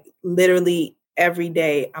day. Like literally every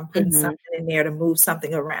day I'm putting something in there to move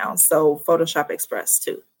something around. So Photoshop Express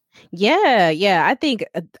too. Yeah. I think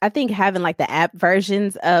having like the app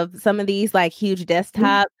versions of some of these like huge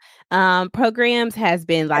desktop programs has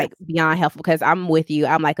been like beyond helpful, because I'm with you.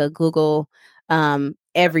 I'm like a Google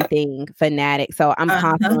everything fanatic. So I'm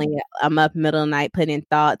constantly I'm up middle of the night putting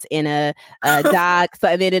thoughts in a doc.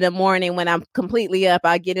 So then in the morning when I'm completely up,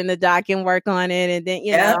 I'll get in the doc and work on it. And then,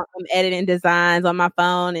 you know, I'm editing designs on my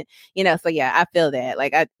phone. And, you know, so yeah, I feel that.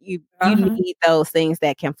 Like you need those things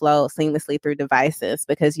that can flow seamlessly through devices,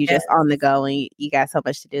 because you're just on the go and you got so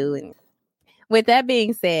much to do. And with that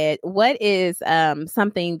being said, what is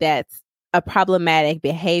something that's a problematic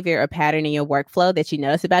behavior or pattern in your workflow that you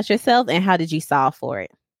notice about yourself, and how did you solve for it?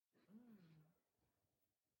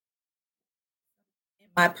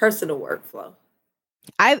 My personal workflow.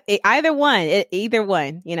 Either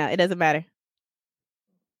one, you know, it doesn't matter.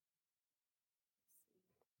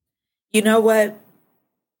 You know what?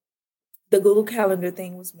 The Google Calendar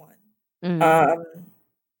thing was one. 2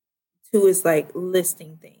 is like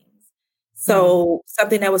listing things. So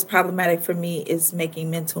something that was problematic for me is making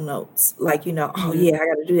mental notes. Like, you know, oh yeah, I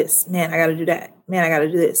got to do this. Man, I got to do that. Man, I got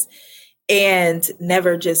to do this. And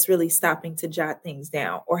never just really stopping to jot things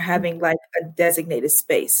down or having like a designated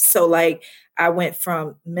space. So like I went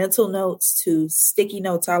from mental notes to sticky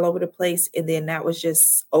notes all over the place. And then that was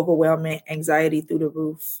just overwhelming, anxiety through the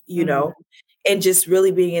roof, you know, and just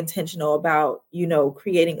really being intentional about, you know,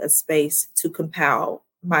 creating a space to compile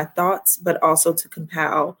my thoughts, but also to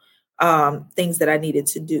compile things that I needed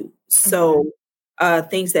to do. So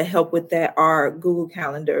things that help with that are Google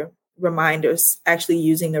Calendar, reminders, actually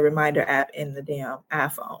using the reminder app in the damn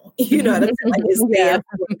iPhone. You know what I'm saying? Like it's there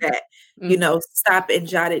for that. You know, stop and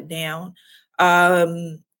jot it down.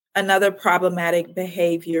 Another problematic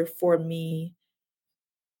behavior for me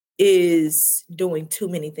is doing too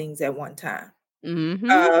many things at one time.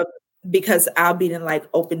 Because I'll be then like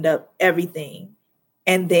opened up everything,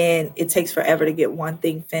 and then it takes forever to get one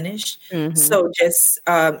thing finished. So just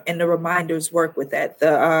and the reminders work with that.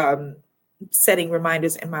 The setting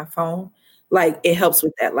reminders in my phone, like it helps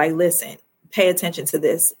with that. Like, listen, pay attention to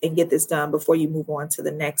this and get this done before you move on to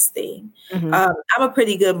the next thing. I'm a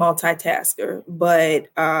pretty good multitasker, but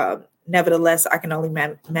nevertheless, I can only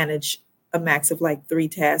manage a max of like 3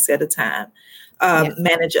 tasks at a time.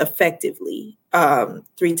 Manage effectively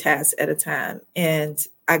 3 tasks at a time, and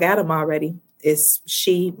I got them already. It's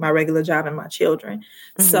my regular job, and my children.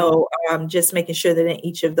 So just making sure that in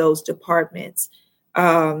each of those departments,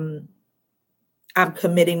 I'm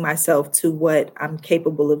committing myself to what I'm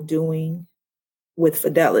capable of doing with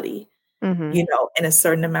fidelity, you know, in a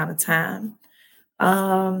certain amount of time.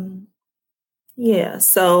 Yeah.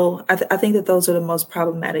 So I think that those are the most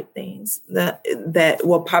problematic things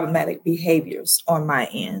problematic behaviors on my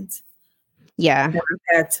end. Yeah. And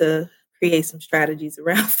I've had to create some strategies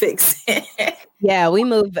around fixing. Yeah, we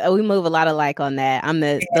move a lot alike on that.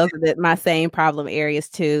 Those are my same problem areas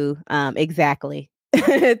too. Exactly.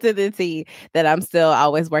 To the T, that I'm still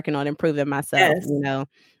always working on improving myself, you know.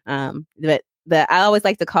 But I always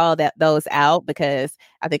like to call those out, because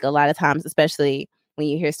I think a lot of times, especially when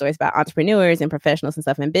you hear stories about entrepreneurs and professionals and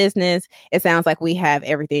stuff in business, it sounds like we have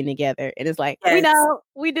everything together. And it's like, we don't.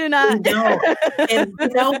 We do not. We don't. And you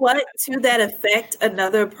know what? To that effect,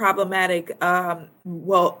 another problematic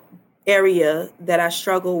area that I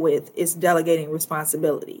struggle with is delegating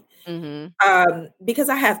responsibility. Because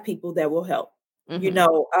I have people that will help. You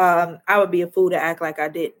know, I would be a fool to act like I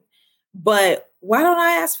didn't. But why don't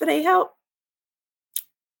I ask for their help?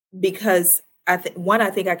 Because I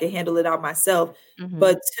think I can handle it all myself.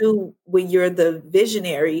 But 2, when you're the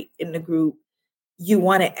visionary in the group, you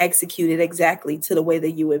want to execute it exactly to the way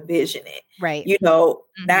that you envision it. Right. You know,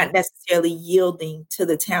 not necessarily yielding to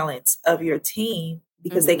the talents of your team,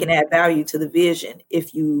 because they can add value to the vision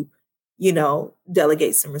if you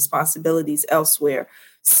delegate some responsibilities elsewhere.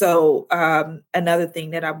 So another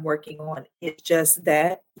thing that I'm working on is just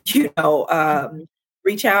that,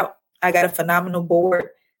 reach out. I got a phenomenal board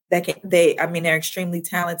that they're extremely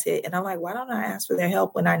talented. And I'm like, why don't I ask for their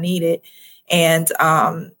help when I need it? And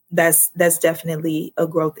that's definitely a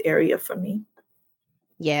growth area for me.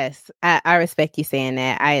 Yes, I respect you saying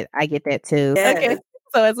that. I get that too. Yes. Okay.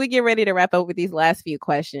 So as we get ready to wrap up with these last few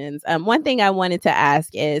questions, one thing I wanted to ask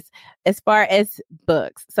is, as far as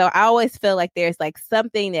books. So I always feel like there's like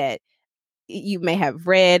something that you may have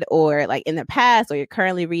read or like in the past or you're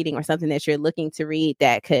currently reading or something that you're looking to read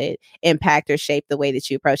that could impact or shape the way that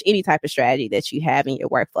you approach any type of strategy that you have in your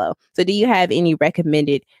workflow. So do you have any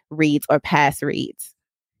recommended reads or past reads?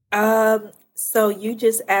 So you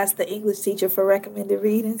just asked the English teacher for recommended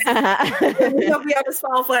readings. We're gonna be on this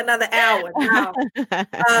phone for another hour now.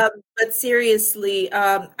 But seriously,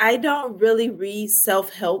 I don't really read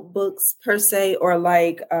self-help books per se, or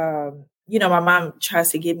like my mom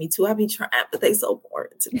tries to get me to. I be trying, but they so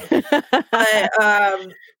boring to me.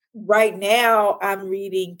 But right now I'm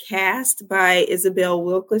reading Caste by Isabel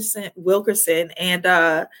Wilkerson, and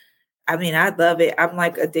I love it. I'm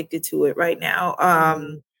like addicted to it right now.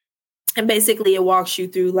 And basically it walks you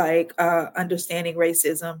through like understanding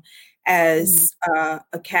racism as a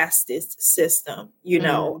casteist system,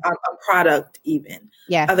 a product even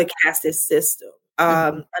of a casteist system.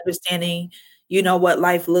 Understanding, what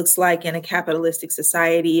life looks like in a capitalistic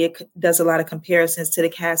society. It does a lot of comparisons to the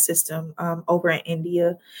caste system over in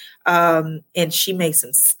India. And she makes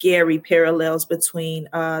some scary parallels between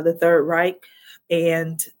the Third Reich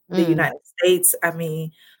and the United States.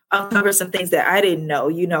 Uncover some things that I didn't know,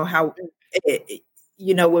 how,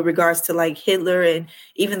 with regards to like Hitler and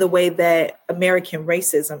even the way that American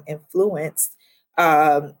racism influenced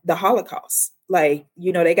the Holocaust. Like,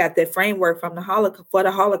 they got their framework from the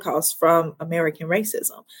Holocaust from American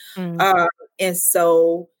racism. And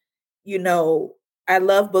so, I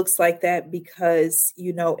love books like that because,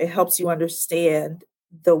 it helps you understand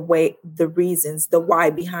the reasons, the why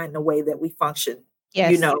behind the way that we function,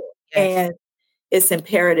 and it's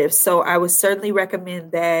imperative. So I would certainly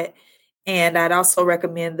recommend that. And I'd also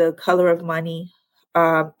recommend The Color of Money.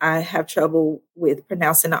 I have trouble with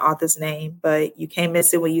pronouncing the author's name, but you can't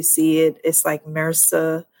miss it when you see it. It's like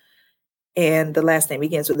Mercer, and the last name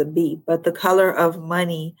begins with a B. But The Color of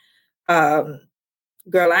Money, girl,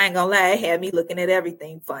 I ain't gonna lie, it had me looking at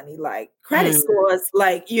everything funny, like credit scores,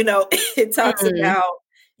 like, it talks about,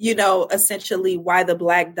 essentially why the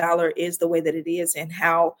Black dollar is the way that it is and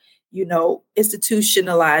how,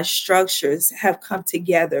 institutionalized structures have come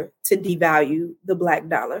together to devalue the Black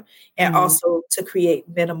dollar and also to create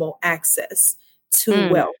minimal access to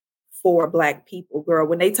wealth for Black people. Girl,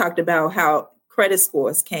 when they talked about how credit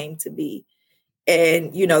scores came to be,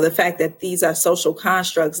 and, the fact that these are social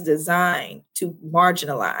constructs designed to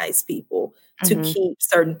marginalize people, to keep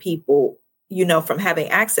certain people, from having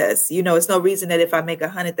access. It's no reason that if I make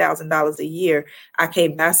 $100,000 a year, I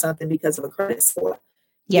can't buy something because of a credit score.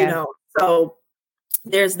 So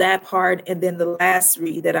there's that part. And then the last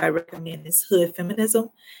read that I recommend is Hood Feminism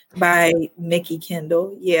by Nikki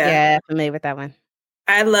Kendall. Yeah, familiar with that one.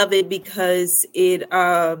 I love it because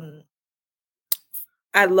I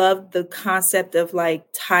love the concept of like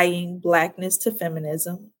tying Blackness to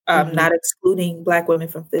feminism, not excluding Black women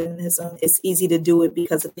from feminism. It's easy to do it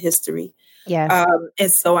because of history.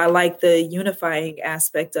 And so I like the unifying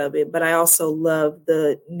aspect of it, but I also love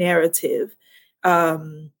the narrative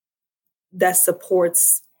that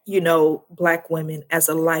supports, Black women as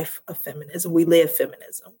a life of feminism. We live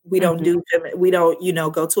feminism. We don't we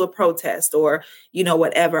don't, go to a protest or,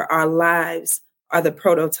 whatever. Our lives are the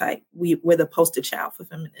prototype. We're the poster child for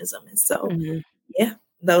feminism. And so,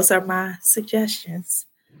 those are my suggestions.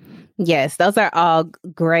 Yes, those are all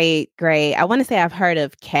great. I want to say I've heard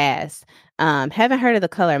of Caste. Haven't heard of The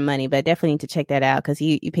Color of Money, but definitely need to check that out because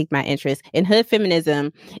you piqued my interest. And Hood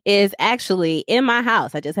Feminism is actually in my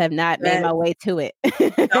house. I just have not made my way to it.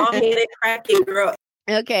 Don't hit it, crack it, girl.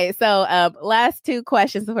 Okay, so last two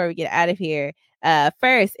questions before we get out of here.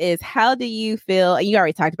 First is, how do you feel? And you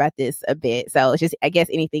already talked about this a bit, so it's just, I guess,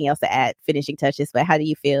 anything else to add, finishing touches. But how do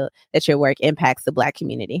you feel that your work impacts the Black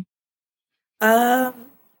community? Girl.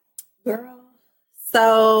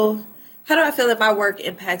 So how do I feel that my work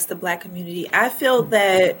impacts the Black community? I feel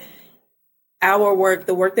that our work,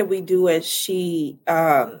 the work that we do at She,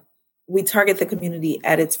 we target the community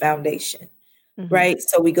at its foundation, right?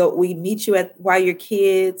 So we meet you while you're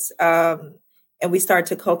kids, and we start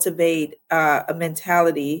to cultivate a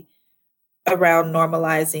mentality around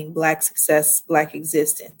normalizing Black success, Black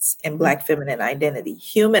existence, and Black feminine identity,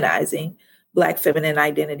 humanizing Black feminine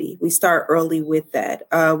identity. We start early with that.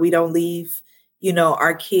 We don't leave,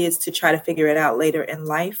 our kids to try to figure it out later in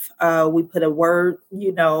life. We put a word,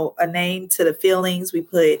 a name to the feelings. We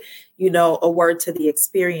put, a word to the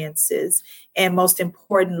experiences. And most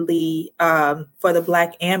importantly, for the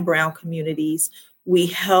Black and Brown communities, we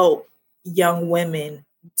help young women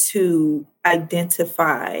to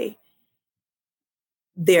identify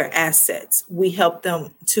their assets. We help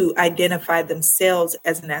them to identify themselves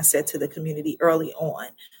as an asset to the community early on,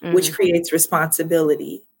 which creates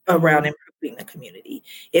responsibility around improving the community.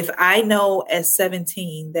 If I know at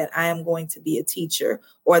 17 that I am going to be a teacher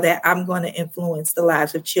or that I'm going to influence the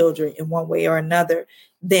lives of children in one way or another,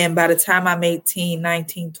 then by the time I'm 18,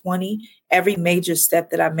 19, 20, every major step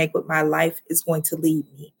that I make with my life is going to lead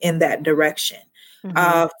me in that direction.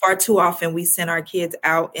 Far too often we send our kids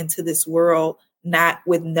out into this world not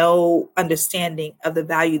with no understanding of the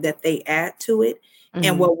value that they add to it.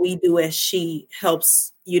 And what we do as She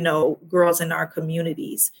helps, girls in our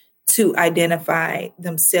communities to identify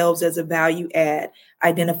themselves as a value add,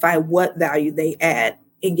 identify what value they add,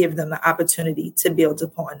 and give them the opportunity to build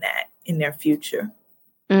upon that in their future.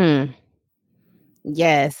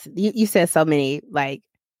 Yes. You said so many like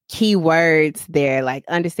key words there, like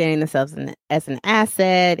understanding themselves as an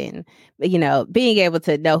asset and, being able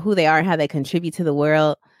to know who they are and how they contribute to the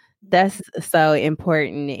world. That's so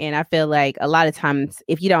important. And I feel like a lot of times,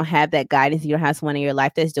 if you don't have that guidance, you don't have someone in your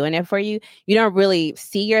life that's doing it for you, you don't really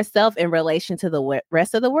see yourself in relation to the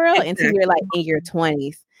rest of the world until you're like in your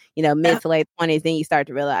 20s, mid to late 20s. Then you start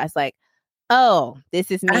to realize like, oh,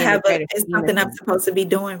 this is me. It's something I'm supposed to be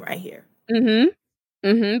doing right here.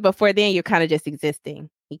 Before then, you're kind of just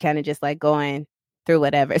existing. You kind of just like going through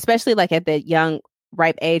whatever, especially like at the young,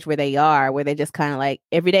 ripe age where they're just kind of like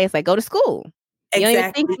every day it's like go to school. You don't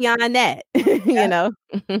even think beyond that,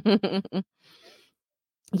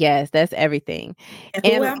 Yes, that's everything. And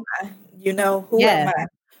who am I? Who am I?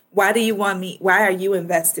 Why do you want me? Why are you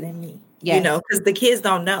invested in me? Because the kids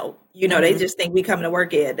don't know. They just think we come to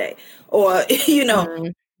work every day. Or,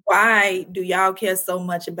 why do y'all care so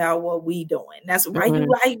much about what we doing? That's why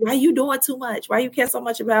you doing too much? Why you care so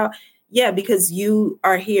much about? Yeah, because you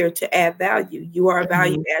are here to add value. You are a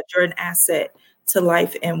value add. You're an asset to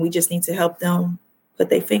life, and we just need to help them put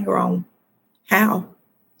their finger on how,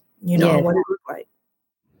 what it looks like.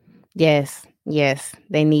 Yes,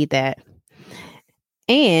 they need that.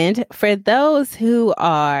 And for those who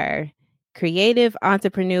are creative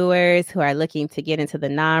entrepreneurs who are looking to get into the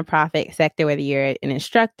nonprofit sector, whether you're an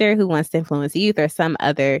instructor who wants to influence youth or some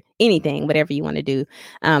other anything, whatever you want to do,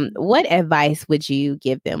 what advice would you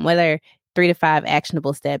give them? What are 3 to 5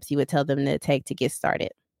 actionable steps you would tell them to take to get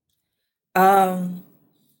started?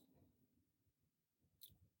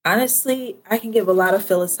 Honestly, I can give a lot of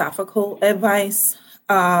philosophical advice,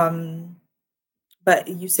 but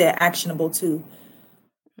you said actionable too.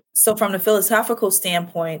 So from the philosophical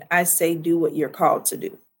standpoint, I say do what you're called to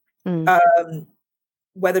do.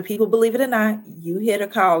 Whether people believe it or not, you hear the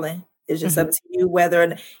calling. It's just up to you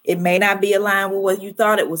whether it may not be aligned with what you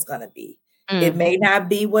thought it was going to be. It may not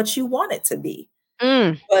be what you want it to be,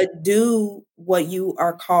 but do what you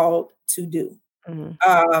are called to do.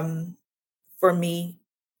 For me,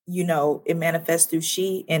 it manifests through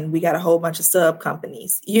She, and we got a whole bunch of sub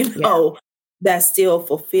companies, that still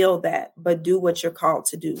fulfill that, but do what you're called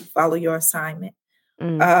to do. Follow your assignment.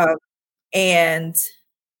 And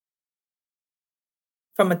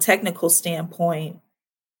from a technical standpoint,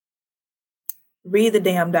 read the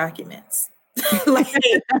damn documents.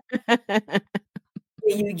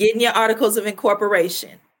 You get in your articles of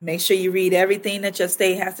incorporation. Make sure you read everything that your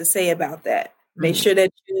state has to say about that. Make sure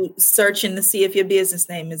that you searching to see if your business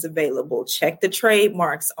name is available. Check the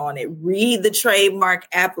trademarks on it. Read the trademark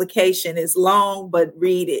application. It's long, but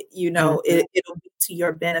read it. It'll be to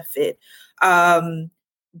your benefit.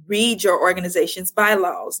 Read your organization's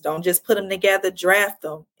bylaws. Don't just put them together, draft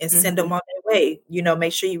them, and send them on their way.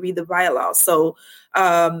 Make sure you read the bylaws. So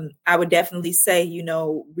I would definitely say,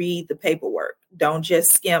 read the paperwork. Don't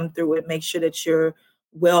just skim through it. Make sure that you're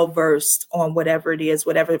well-versed on whatever it is,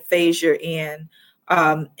 whatever phase you're in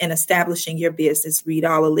establishing your business. Read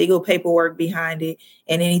all the legal paperwork behind it,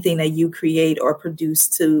 and anything that you create or produce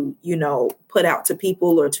to, put out to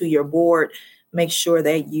people or to your board. Make sure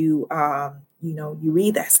that you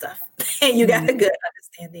read that stuff and you got a good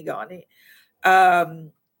understanding on it.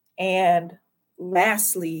 And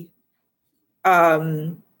lastly,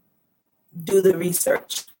 do the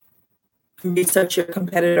research. Research your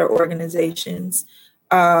competitor organizations.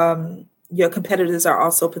 Your competitors are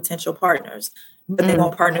also potential partners, but they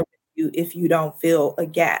won't partner with you if you don't fill a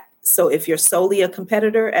gap So if you're solely a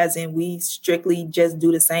competitor, as in we strictly just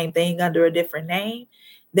do the same thing under a different name,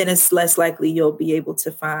 then it's less likely you'll be able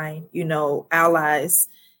to find, allies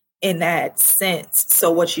in that sense.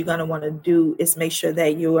 So what you're going to want to do is make sure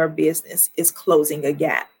that your business is closing a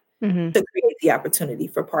gap to create the opportunity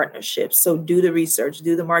for partnerships. So do the research,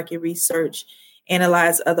 do the market research,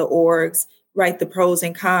 analyze other orgs, write the pros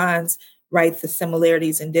and cons, write the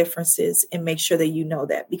similarities and differences, and make sure that you know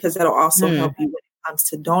that, because that'll also help you when it comes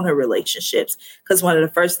to donor relationships. Because one of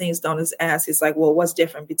the first things donors ask is like, well, what's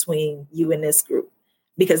different between you and this group?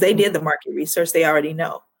 Because they did the market research, they already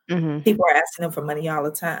know. People are asking them for money all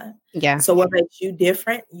the time. Yeah. So what makes you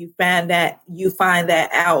different? You find that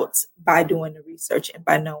out by doing the research and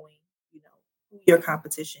by knowing, who your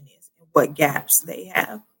competition is and what gaps they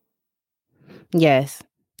have. Yes.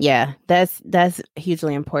 Yeah, that's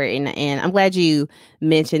hugely important. And I'm glad you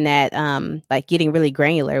mentioned that, like getting really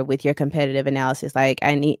granular with your competitive analysis. Like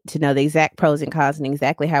I need to know the exact pros and cons and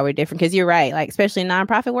exactly how we're different. Because you're right, like especially in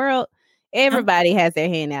nonprofit world, everybody has their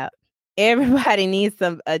hand out. Everybody needs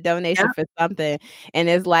a donation for something. And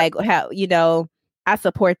it's like how, I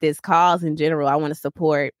support this cause in general. I want to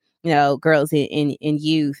support, girls in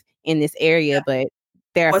youth in this area, but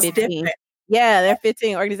there are 15. Different? Yeah, there are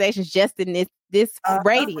 15 organizations just in this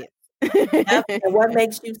radius. And what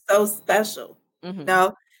makes you so special?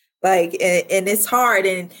 Like, and it's hard.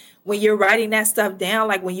 And when you're writing that stuff down,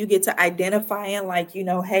 like when you get to identifying, like,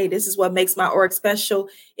 hey, this is what makes my org special.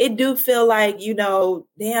 It do feel like,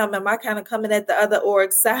 damn, am I kind of coming at the other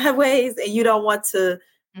org sideways? And you don't want to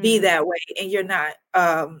be that way. And you're not,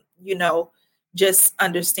 just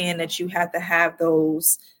understand that you have to have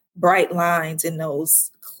those bright lines and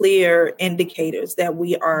those clear indicators that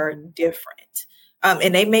we are different.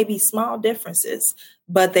 And they may be small differences,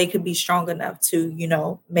 but they could be strong enough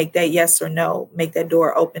to, make that yes or no, make that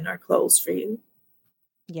door open or close for you.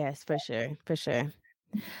 Yes, for sure. For sure.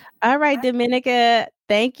 All right, Domenica,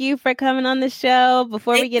 thank you for coming on the show.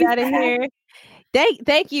 Before we get out of here,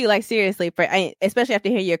 thank you, like seriously, especially after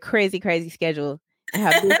hearing your crazy schedule and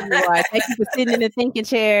how busy you are. Thank you for sitting in the thinking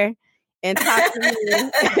chair and talk to me.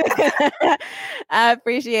 I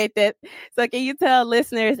appreciate that. So can you tell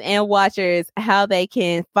listeners and watchers how they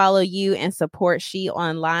can follow you and support She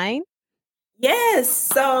online? Yes.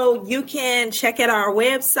 So you can check out our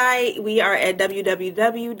website. We are at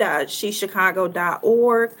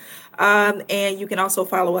www.shechicago.org. And you can also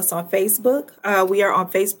follow us on Facebook. We are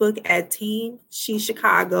on Facebook at Team She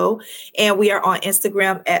Chicago, and we are on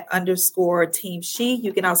Instagram at _Team She.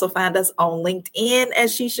 You can also find us on LinkedIn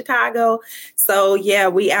as She Chicago. So yeah,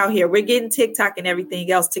 we out here. We're getting TikTok and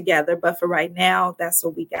everything else together, but for right now, that's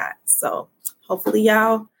what we got. So hopefully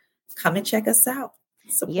y'all come and check us out.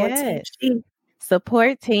 Support Team She.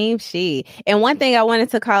 Support Team She. And one thing I wanted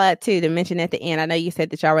to call out too, to mention at the end, I know you said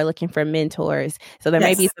that y'all were looking for mentors. So there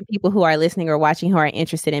may be some people who are listening or watching who are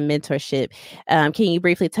interested in mentorship. Can you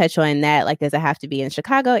briefly touch on that? Like, does it have to be in the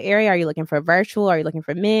Chicago area? Are you looking for virtual? Are you looking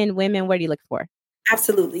for men, women? What are you looking for?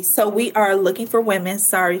 Absolutely. So we are looking for women.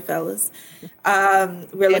 Sorry, fellas.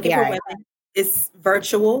 We're looking for women. It's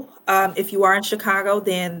virtual. If you are in Chicago,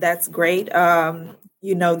 then that's great.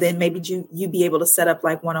 Then maybe you be able to set up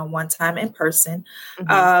like one-on-one time in person.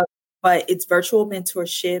 But it's virtual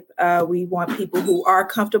mentorship. We want people who are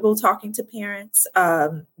comfortable talking to parents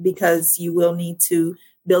because you will need to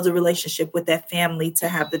build a relationship with that family to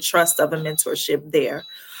have the trust of a mentorship there.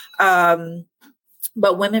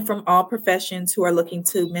 But women from all professions who are looking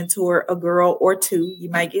to mentor a girl or two, you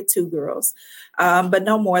might get two girls, but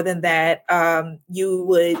no more than that. You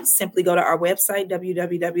would simply go to our website,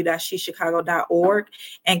 www.shechicago.org,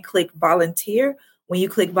 and click volunteer. When you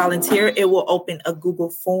click volunteer, it will open a Google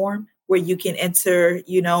form where you can enter,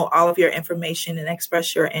 all of your information and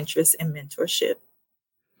express your interest in mentorship.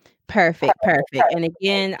 Perfect. And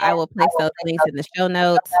again, I will place those links in the show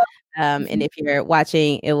notes. And if you're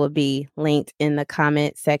watching, it will be linked in the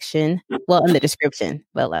comment section. Well, in the description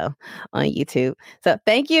below on YouTube. So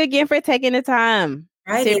thank you again for taking the time.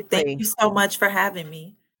 Right. Thank you so much for having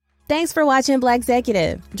me. Thanks for watching Black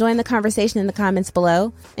Executive. Join the conversation in the comments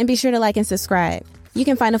below and be sure to like and subscribe. You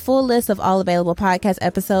can find a full list of all available podcast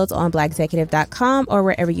episodes on blackexecutive.com or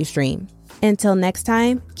wherever you stream. Until next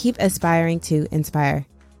time, keep aspiring to inspire.